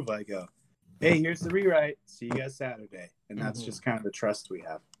for approval. I go, hey, here's the rewrite. See you guys Saturday. And that's just kind of the trust we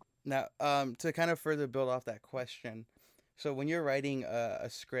have. Now, to kind of further build off that question, so when you're writing a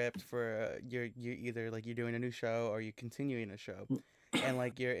script for you're either like you're doing a new show or you're continuing a show, and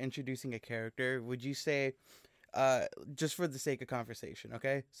like you're introducing a character, would you say, just for the sake of conversation,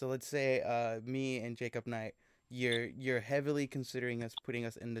 okay? So let's say me and Jacob Knight, you're heavily considering us putting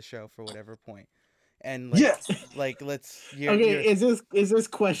us in the show for whatever point, and Yes. let's Okay, is this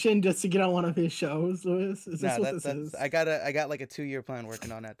question just to get on one of his shows, Louis? Is this what this is? I got like a 2-year plan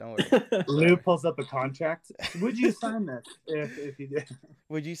working on that. Don't worry. Lou pulls up a contract. Would you sign this if you did?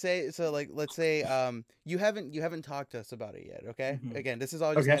 Would you say so? Like, let's say you haven't talked to us about it yet. Okay. Mhm. Again, this is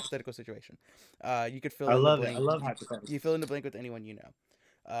all just a hypothetical situation. You could fill I in love the it. I blank. love hypotheticals. You fill in the blank with anyone you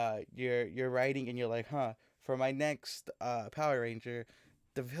know. You're writing and you're like, huh? For my next Power Ranger,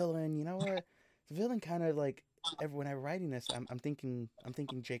 the villain. You know what? The villain kind of like. When I'm writing this, I'm thinking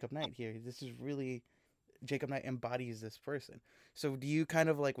Jacob Knight here. This is really Jacob Knight embodies this person. So do you kind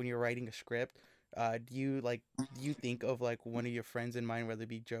of like when you're writing a script, do you think of like one of your friends in mind, whether it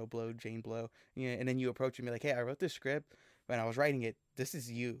be Joe Blow, Jane Blow, and then you approach and be like, hey, I wrote this script when I was writing it. This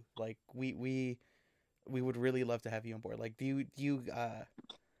is you. Like we would really love to have you on board. Like do you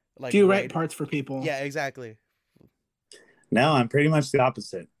like Do you write parts for people? Yeah, exactly. No, I'm pretty much the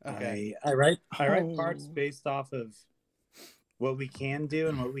opposite. Okay. I write parts based off of what we can do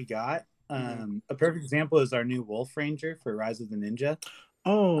and what we got. A perfect example is our new Wolf Ranger for Rise of the Ninja.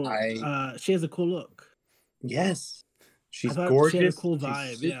 Oh, she has a cool look. Yes, she's gorgeous. She had a cool vibe.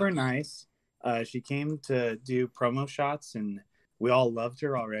 She's super nice. She came to do promo shots, and we all loved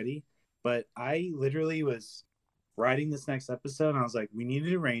her already. But I literally was writing this next episode, and I was like, we need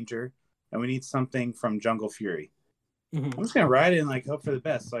a Ranger, and we need something from Jungle Fury. Mm-hmm. I'm just gonna write it and like hope for the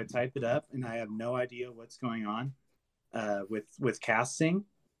best. So I type it up, and I have no idea what's going on with casting.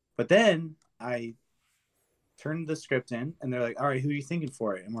 But then I turned the script in, and they're like, all right, who are you thinking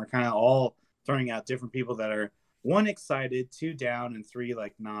for it? And we're kind of all throwing out different people that are 1 excited, 2 down, and 3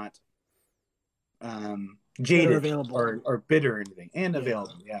 like not jaded or bitter or anything, and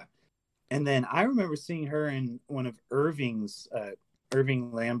available. Yeah. And then I remember seeing her in one of Irving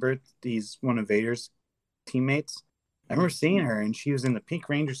Lambert, he's one of Vader's teammates. I remember seeing her, and she was in the pink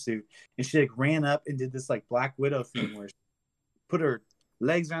Ranger suit, and she like ran up and did this like Black Widow thing where she put her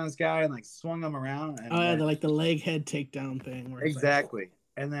legs around this guy and like swung him around. And, the leg head takedown thing. Exactly. Like,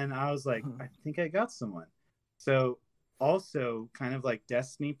 and then I was like, I think I got someone. So also kind of like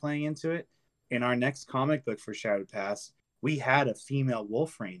destiny playing into it. In our next comic book for Shattered Past, we had a female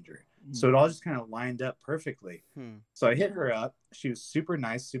Wolf Ranger. So it all just kind of lined up perfectly. So I hit her up. She was super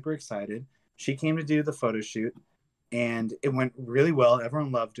nice, super excited. She came to do the photo shoot, and it went really well.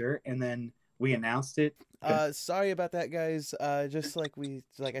 Everyone loved her. And then we announced it Sorry about that, guys. Just like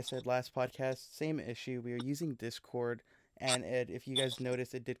I said last podcast, same issue. We are using Discord, and if you guys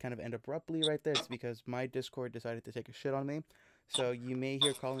noticed, it did kind of end abruptly right there. It's because my Discord decided to take a shit on me. So you may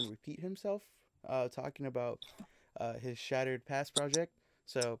hear Colin repeat himself, talking about his Shattered Past project.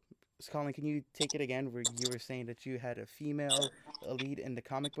 So, Colin, can you take it again? Where you were saying that you had a female lead in the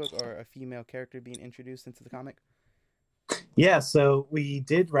comic book, or a female character being introduced into the comic? Yeah, so we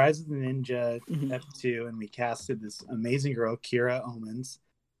did Rise of the Ninja Mhm. F2, and we casted this amazing girl, Kira Omens.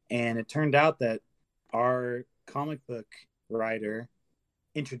 And it turned out that our comic book writer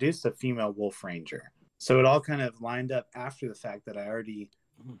introduced a female Wolf Ranger. So it all kind of lined up after the fact that I already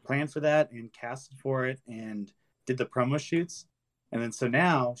planned for that and casted for it and did the promo shoots. And then so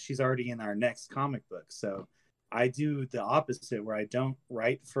now she's already in our next comic book. So I do the opposite, where I don't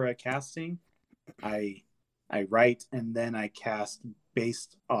write for a casting. I write and then I cast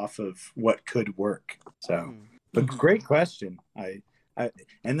based off of what could work. So, but great question. I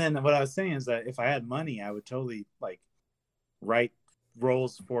and then what I was saying is that if I had money, I would totally like write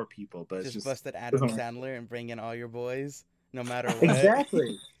roles for people. But it's Just just busted Adam Sandler and bring in all your boys, no matter what.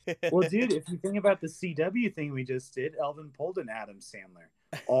 exactly. Well, dude, if you think about the CW thing we just did, Elvin pulled an Adam Sandler.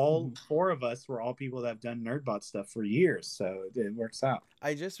 All four of us were all people that have done Nerdbot stuff for years, so it works out.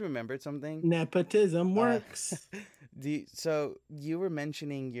 I just remembered something. Nepotism works. So you were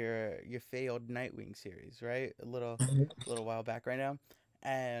mentioning your failed Nightwing series, right? A little while back right now.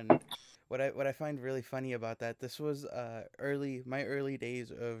 And what I find really funny about that, this was my early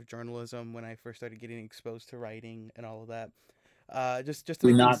days of journalism, when I first started getting exposed to writing and all of that. Just to Do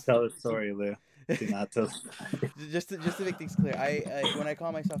make not things tell the story, Lou. Do not tell. just to make things clear, I when I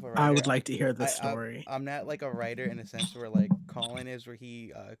call myself a writer, I would like to hear the I, story. I'm not like a writer in a sense where like Colin is, where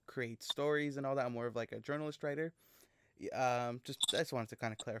he creates stories and all that. I'm more of like a journalist writer. I just wanted to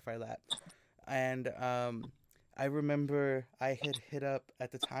kind of clarify that. And I remember I had hit up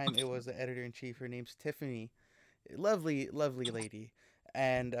at the time. It was the editor in chief. Her name's Tiffany, lovely lady.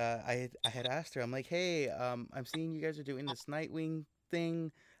 And I had asked her. I'm like, hey, I'm seeing you guys are doing this Nightwing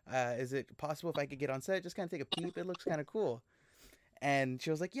thing. Is it possible if I could get on set, just kind of take a peep? It looks kind of cool. And she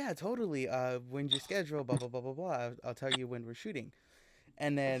was like, yeah, totally. When's your schedule? Blah blah blah blah blah. I'll tell you when we're shooting.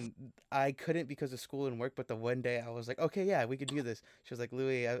 And then I couldn't because of school and work. But the one day I was like, okay, yeah, we could do this. She was like,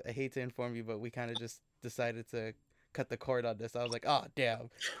 Louis, I hate to inform you, but we kind of just decided to cut the cord on this. I was like, oh damn.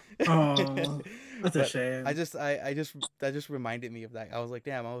 Oh, that's a But shame. that just reminded me of that. I was like,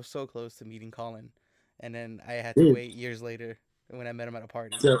 damn, I was so close to meeting Colin, and then I had to Dude. wait years later when I met him at a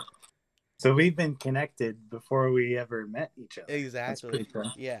party. So we've been connected before we ever met each other. Exactly.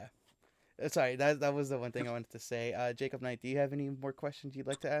 Yeah. Sorry, that was the one thing I wanted to say. Jacob Knight, do you have any more questions you'd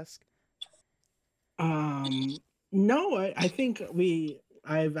like to ask? No, I think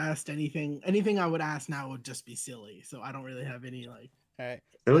I've asked anything I would ask now would just be silly. So I don't really have any like All right.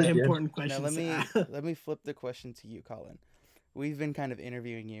 important Now questions. let me flip the question to you, Colin. We've been kind of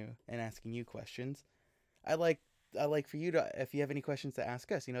interviewing you and asking you questions. I like for you to, if you have any questions to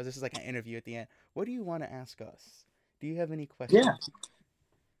ask us. This is like an interview at the end. What do you want to ask us? Do you have any questions? Yeah.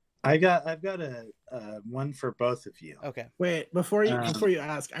 I've got a one for both of you. Okay. Wait, before you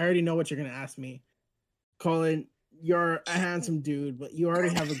ask, I already know what you're gonna ask me. Colin, you're a handsome dude, but you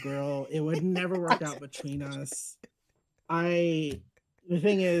already have a girl. It would never work out between us. The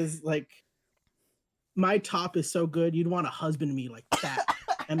thing is, like, my top is so good, you'd want to husband me like that.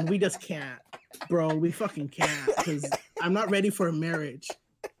 And we just can't, bro. We fucking can't, because I'm not ready for a marriage.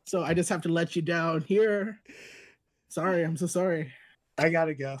 So I just have to let you down here. Sorry, I'm so sorry. I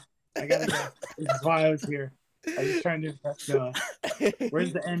gotta go. This is why I was here. I was trying to impress Noah.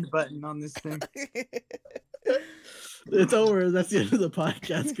 Where's the end button on this thing? It's over. That's the end of the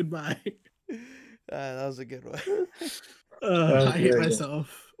podcast. Goodbye. That was a good one. I hate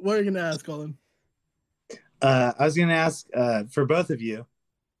myself. What are you gonna ask, Colin? I was gonna ask for both of you.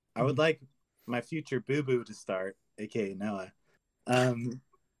 I would like my future boo-boo to start, aka Noah.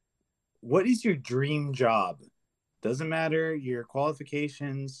 What is your dream job? Doesn't matter your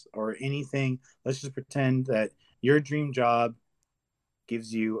qualifications or anything. Let's just pretend that your dream job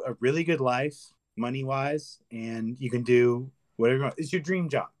gives you a really good life, money-wise, and you can do whatever. It's your dream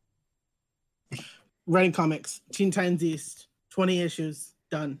job. Writing comics, Teen Titans East, 20 issues,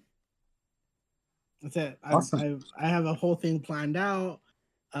 done. That's it. Awesome. I have a whole thing planned out.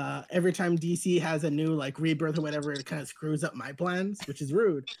 Every time DC has a new like rebirth or whatever, it kind of screws up my plans, which is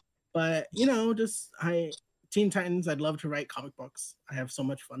rude. But Teen Titans, I'd love to write comic books. I have so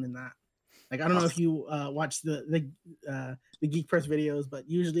much fun in that. Like, I don't know if you watch the Geek Press videos, but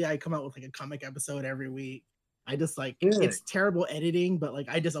usually I come out with like a comic episode every week. I just like Good. it's terrible editing, but like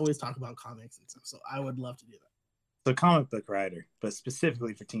I just always talk about comics and stuff. So I would love to do that. So comic book writer, but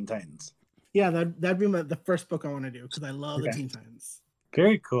specifically for Teen Titans. Yeah, that'd be the first book I want to do because I love the Okay. Teen Titans.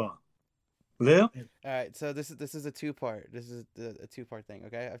 Very cool. Lou? All right, so this is a two-part. This is a two-part thing.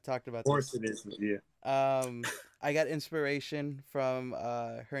 Okay, I've talked about. Of course this. it is with you. I got inspiration from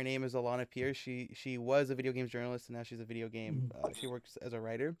her name is Alana Pierce. She was a video games journalist and now she's a video game. She works as a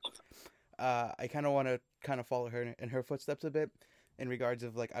writer. I kind of want to follow her in her footsteps a bit, in regards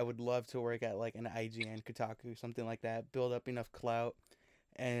of like I would love to work at like an IGN, Kotaku, something like that. Build up enough clout,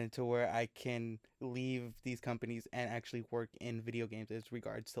 and to where I can leave these companies and actually work in video games as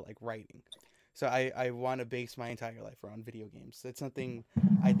regards to like writing. So I want to base my entire life around video games. It's something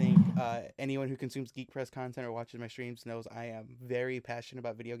I think anyone who consumes Geek Press content or watches my streams knows I am very passionate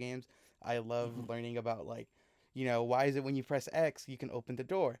about video games. I love learning about like, why is it when you press X you can open the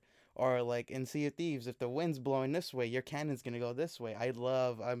door? Or like in Sea of Thieves, if the wind's blowing this way, your cannon's going to go this way.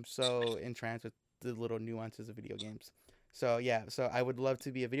 I'm so entranced with the little nuances of video games. So yeah, so I would love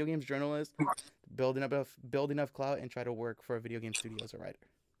to be a video games journalist, build enough clout, and try to work for a video game studio as a writer.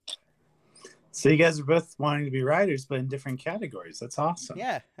 So you guys are both wanting to be writers, but in different categories. That's awesome.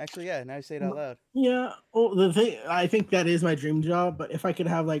 Yeah, actually, yeah. Now you say it out loud. Yeah. Oh, the thing, I think that is my dream job. But if I could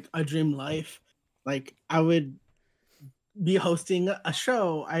have like a dream life, like I would be hosting a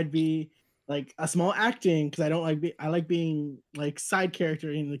show. I'd be like a small acting because I don't like I like being like side character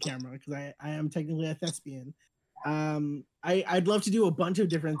in the camera because I am technically a thespian. I'd love to do a bunch of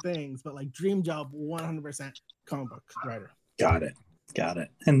different things, but like dream job 100% comic book writer. Got it.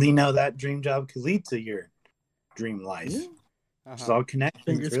 And that dream job could lead to your dream life. Yeah. It's all connected.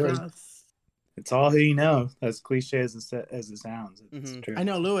 Fingers really. crossed. It's all who you know, as cliche as it sounds. It's true. I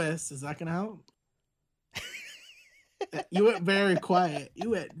know, Lewis. Is that gonna help? You went very quiet.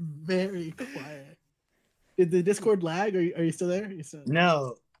 Did the Discord lag? Are you still there?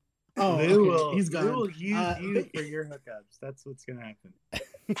 No. Oh, Lou okay. He's gone. Lou will use you for your hookups. That's what's gonna happen.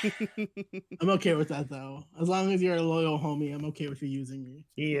 I'm okay with that though. As long as you're a loyal homie, I'm okay with you using me.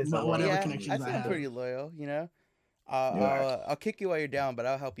 He is. Whatever yeah, connections I feel pretty loyal. I'll kick you while you're down, but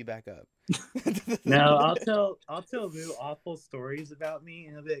I'll help you back up. No, I'll tell Lou awful stories about me,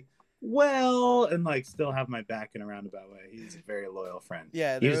 and he'll be like, well, and like still have my back in a roundabout way. He's a very loyal friend.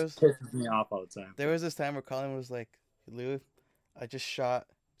 Yeah, he just pisses me off all the time. There was this time where Colin was like, Lou, I just shot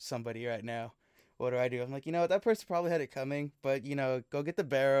somebody right now. What do? I'm like, that person probably had it coming, but go get the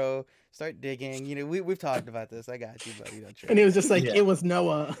barrow, start digging. We've talked about this. I got you, buddy. Don't trip. And he was just like, It was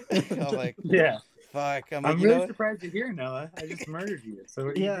Noah. I'm like, yeah. Fuck. I'm really surprised you're here, Noah. I just murdered you. So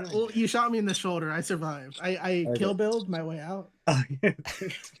what are you doing? Well, you shot me in the shoulder. I survived. I kill billed my way out. Oh, yeah.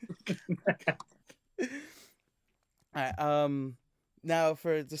 All right. Now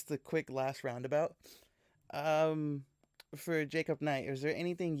for just a quick last roundabout. For Jacob Knight, is there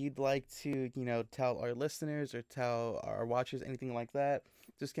anything you'd like to, tell our listeners or tell our watchers, anything like that?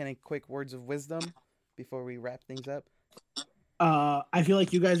 Just kind of quick words of wisdom before we wrap things up. I feel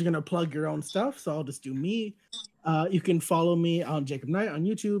like you guys are gonna plug your own stuff, so I'll just do me. You can follow me on Jacob Knight on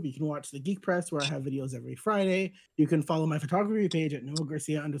YouTube. You can watch the Geek Press where I have videos every Friday. You can follow my photography page at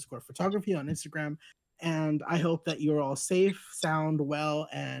Noah_Garcia_photography on Instagram. And I hope that you're all safe, sound well,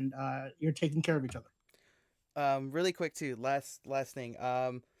 and you're taking care of each other. Really quick too. Last thing.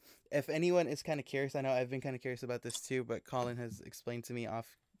 If anyone is kind of curious, I know I've been kind of curious about this too, but Colin has explained to me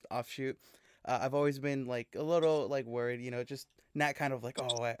offshoot. I've always been like a little like worried, just not kind of like,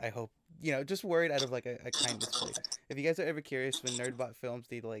 oh, I hope, just worried out of like a kindness place. If you guys are ever curious, when Nerdbot Films,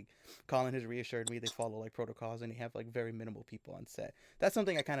 they like, Colin has reassured me they follow like protocols and they have like very minimal people on set. That's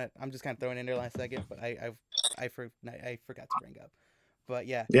something I'm just kind of throwing in there last second, but I forgot to bring up. But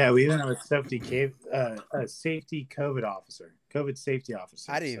yeah. Yeah, we even have a safety COVID safety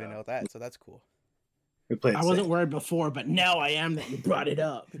officer. I didn't even know that, so that's cool. I wasn't worried before, but now I am that you brought it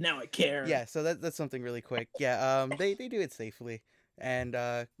up. Now I care. Yeah, so that's something really quick. Yeah, they do it safely. And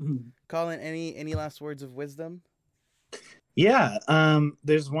Colin, any last words of wisdom? Yeah,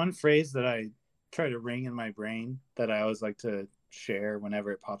 there's one phrase that I try to ring in my brain that I always like to share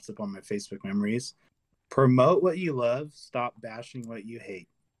whenever it pops up on my Facebook memories. Promote what you love, stop bashing what you hate.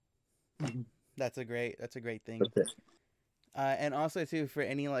 That's a great thing. And also too, for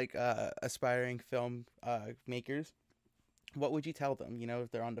any like aspiring film makers, what would you tell them?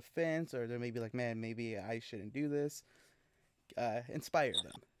 If they're on the fence or they're maybe like, man, maybe I shouldn't do this. Inspire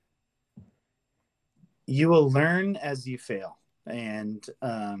them. You will learn as you fail, and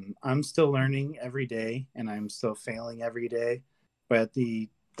I'm still learning every day, and I'm still failing every day. But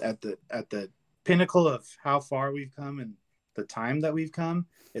at the pinnacle of how far we've come and the time that we've come,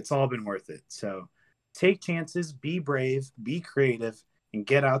 it's all been worth it. So Take chances, be brave, be creative, and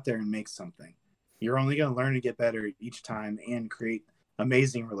get out there and make something. You're only going to learn and get better each time and create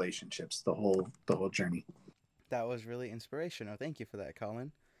amazing relationships the whole journey. That was really inspirational. Thank you for that,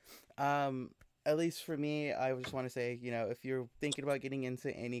 Colin. At least for me, I just want to say, if you're thinking about getting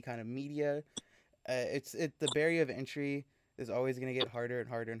into any kind of media, the barrier of entry is always going to get harder and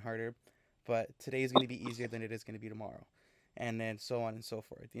harder and harder, but today is going to be easier than it is going to be tomorrow, and then so on and so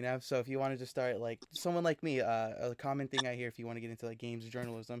forth. So if you want to just start, like someone like me, a common thing I hear, if you want to get into like games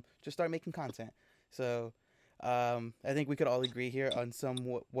journalism, just start making content. So I think we could all agree here on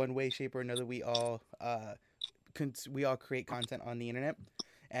one way, shape, or another. We all create content on the internet,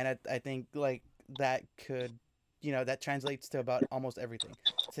 and I think like that could, that translates to about almost everything.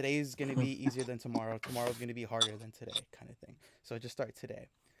 Today's going to be easier than tomorrow. Tomorrow's going to be harder than today, kind of thing. So just start today.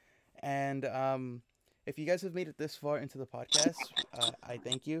 And if you guys have made it this far into the podcast, I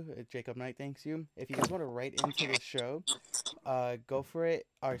thank you. Jacob Knight thanks you. If you guys want to write into the show, go for it.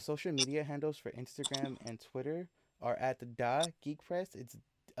 Our social media handles for Instagram and Twitter are at the Da Geek Press. It's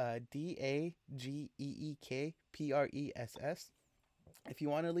DAGEEKPRESS. If you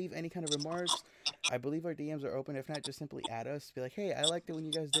want to leave any kind of remarks, I believe our DMs are open. If not, just simply add us. Be like, hey, I liked it when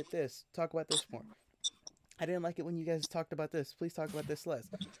you guys did this. Talk about this more. I didn't like it when you guys talked about this. Please talk about this less.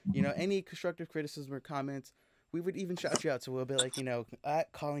 Any constructive criticism or comments, we would even shout you out. So we'll be like,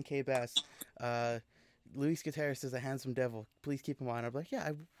 at Colin K. Bass, Luis Gutierrez is a handsome devil. Please keep him on. I'm like,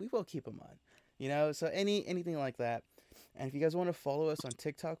 yeah, we will keep him on. So anything like that. And if you guys want to follow us on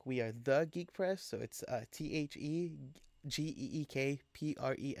TikTok, we are The Geek Press. So it's TheGeekPress.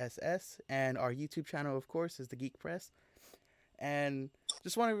 And our YouTube channel, of course, is The Geek Press. And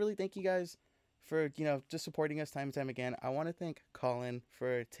just want to really thank you guys for, just supporting us time and time again. I want to thank Colin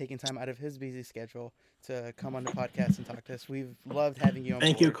for taking time out of his busy schedule to come on the podcast and talk to us. We've loved having you on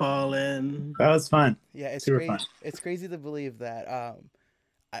Thank board. you, Colin. That was fun. Yeah, it's super crazy. fun. It's crazy to believe that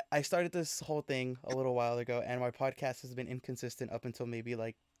I started this whole thing a little while ago, and my podcast has been inconsistent up until maybe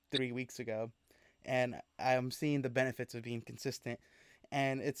like 3 weeks ago. And I'm seeing the benefits of being consistent,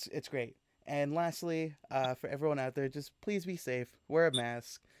 and it's great. And lastly, for everyone out there, just please be safe, wear a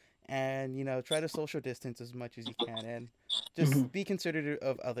mask, and try to social distance as much as you can, and just be considerate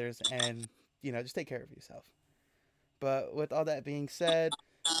of others, and just take care of yourself. But with all that being said,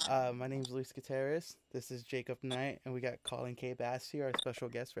 my name's Luis Gutierrez. This is Jacob Knight, and we got Colin K. Bass here, our special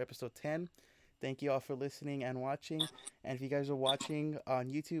guest for episode 10. Thank you all for listening and watching. And if you guys are watching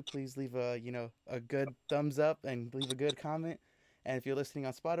on YouTube, please leave a good thumbs up and leave a good comment. And if you're listening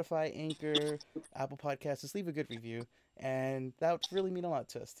on Spotify, Anchor, Apple Podcasts, just leave a good review. And that would really mean a lot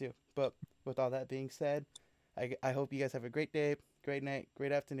to us too. But with all that being said, I hope you guys have a great day, great night,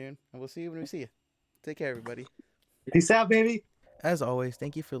 great afternoon, and we'll see you when we see you. Take care, everybody. Peace out, baby. As always,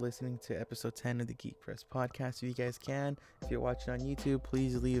 thank you for listening to episode 10 of the Geek Press podcast. If you guys can, if you're watching on YouTube,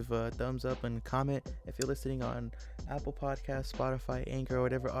 please leave a thumbs up and comment. If you're listening on Apple Podcasts, Spotify, Anchor, or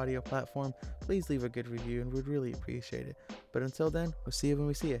whatever audio platform, please leave a good review, and we'd really appreciate it. But until then, we'll see you when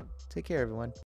we see you. Take care, everyone.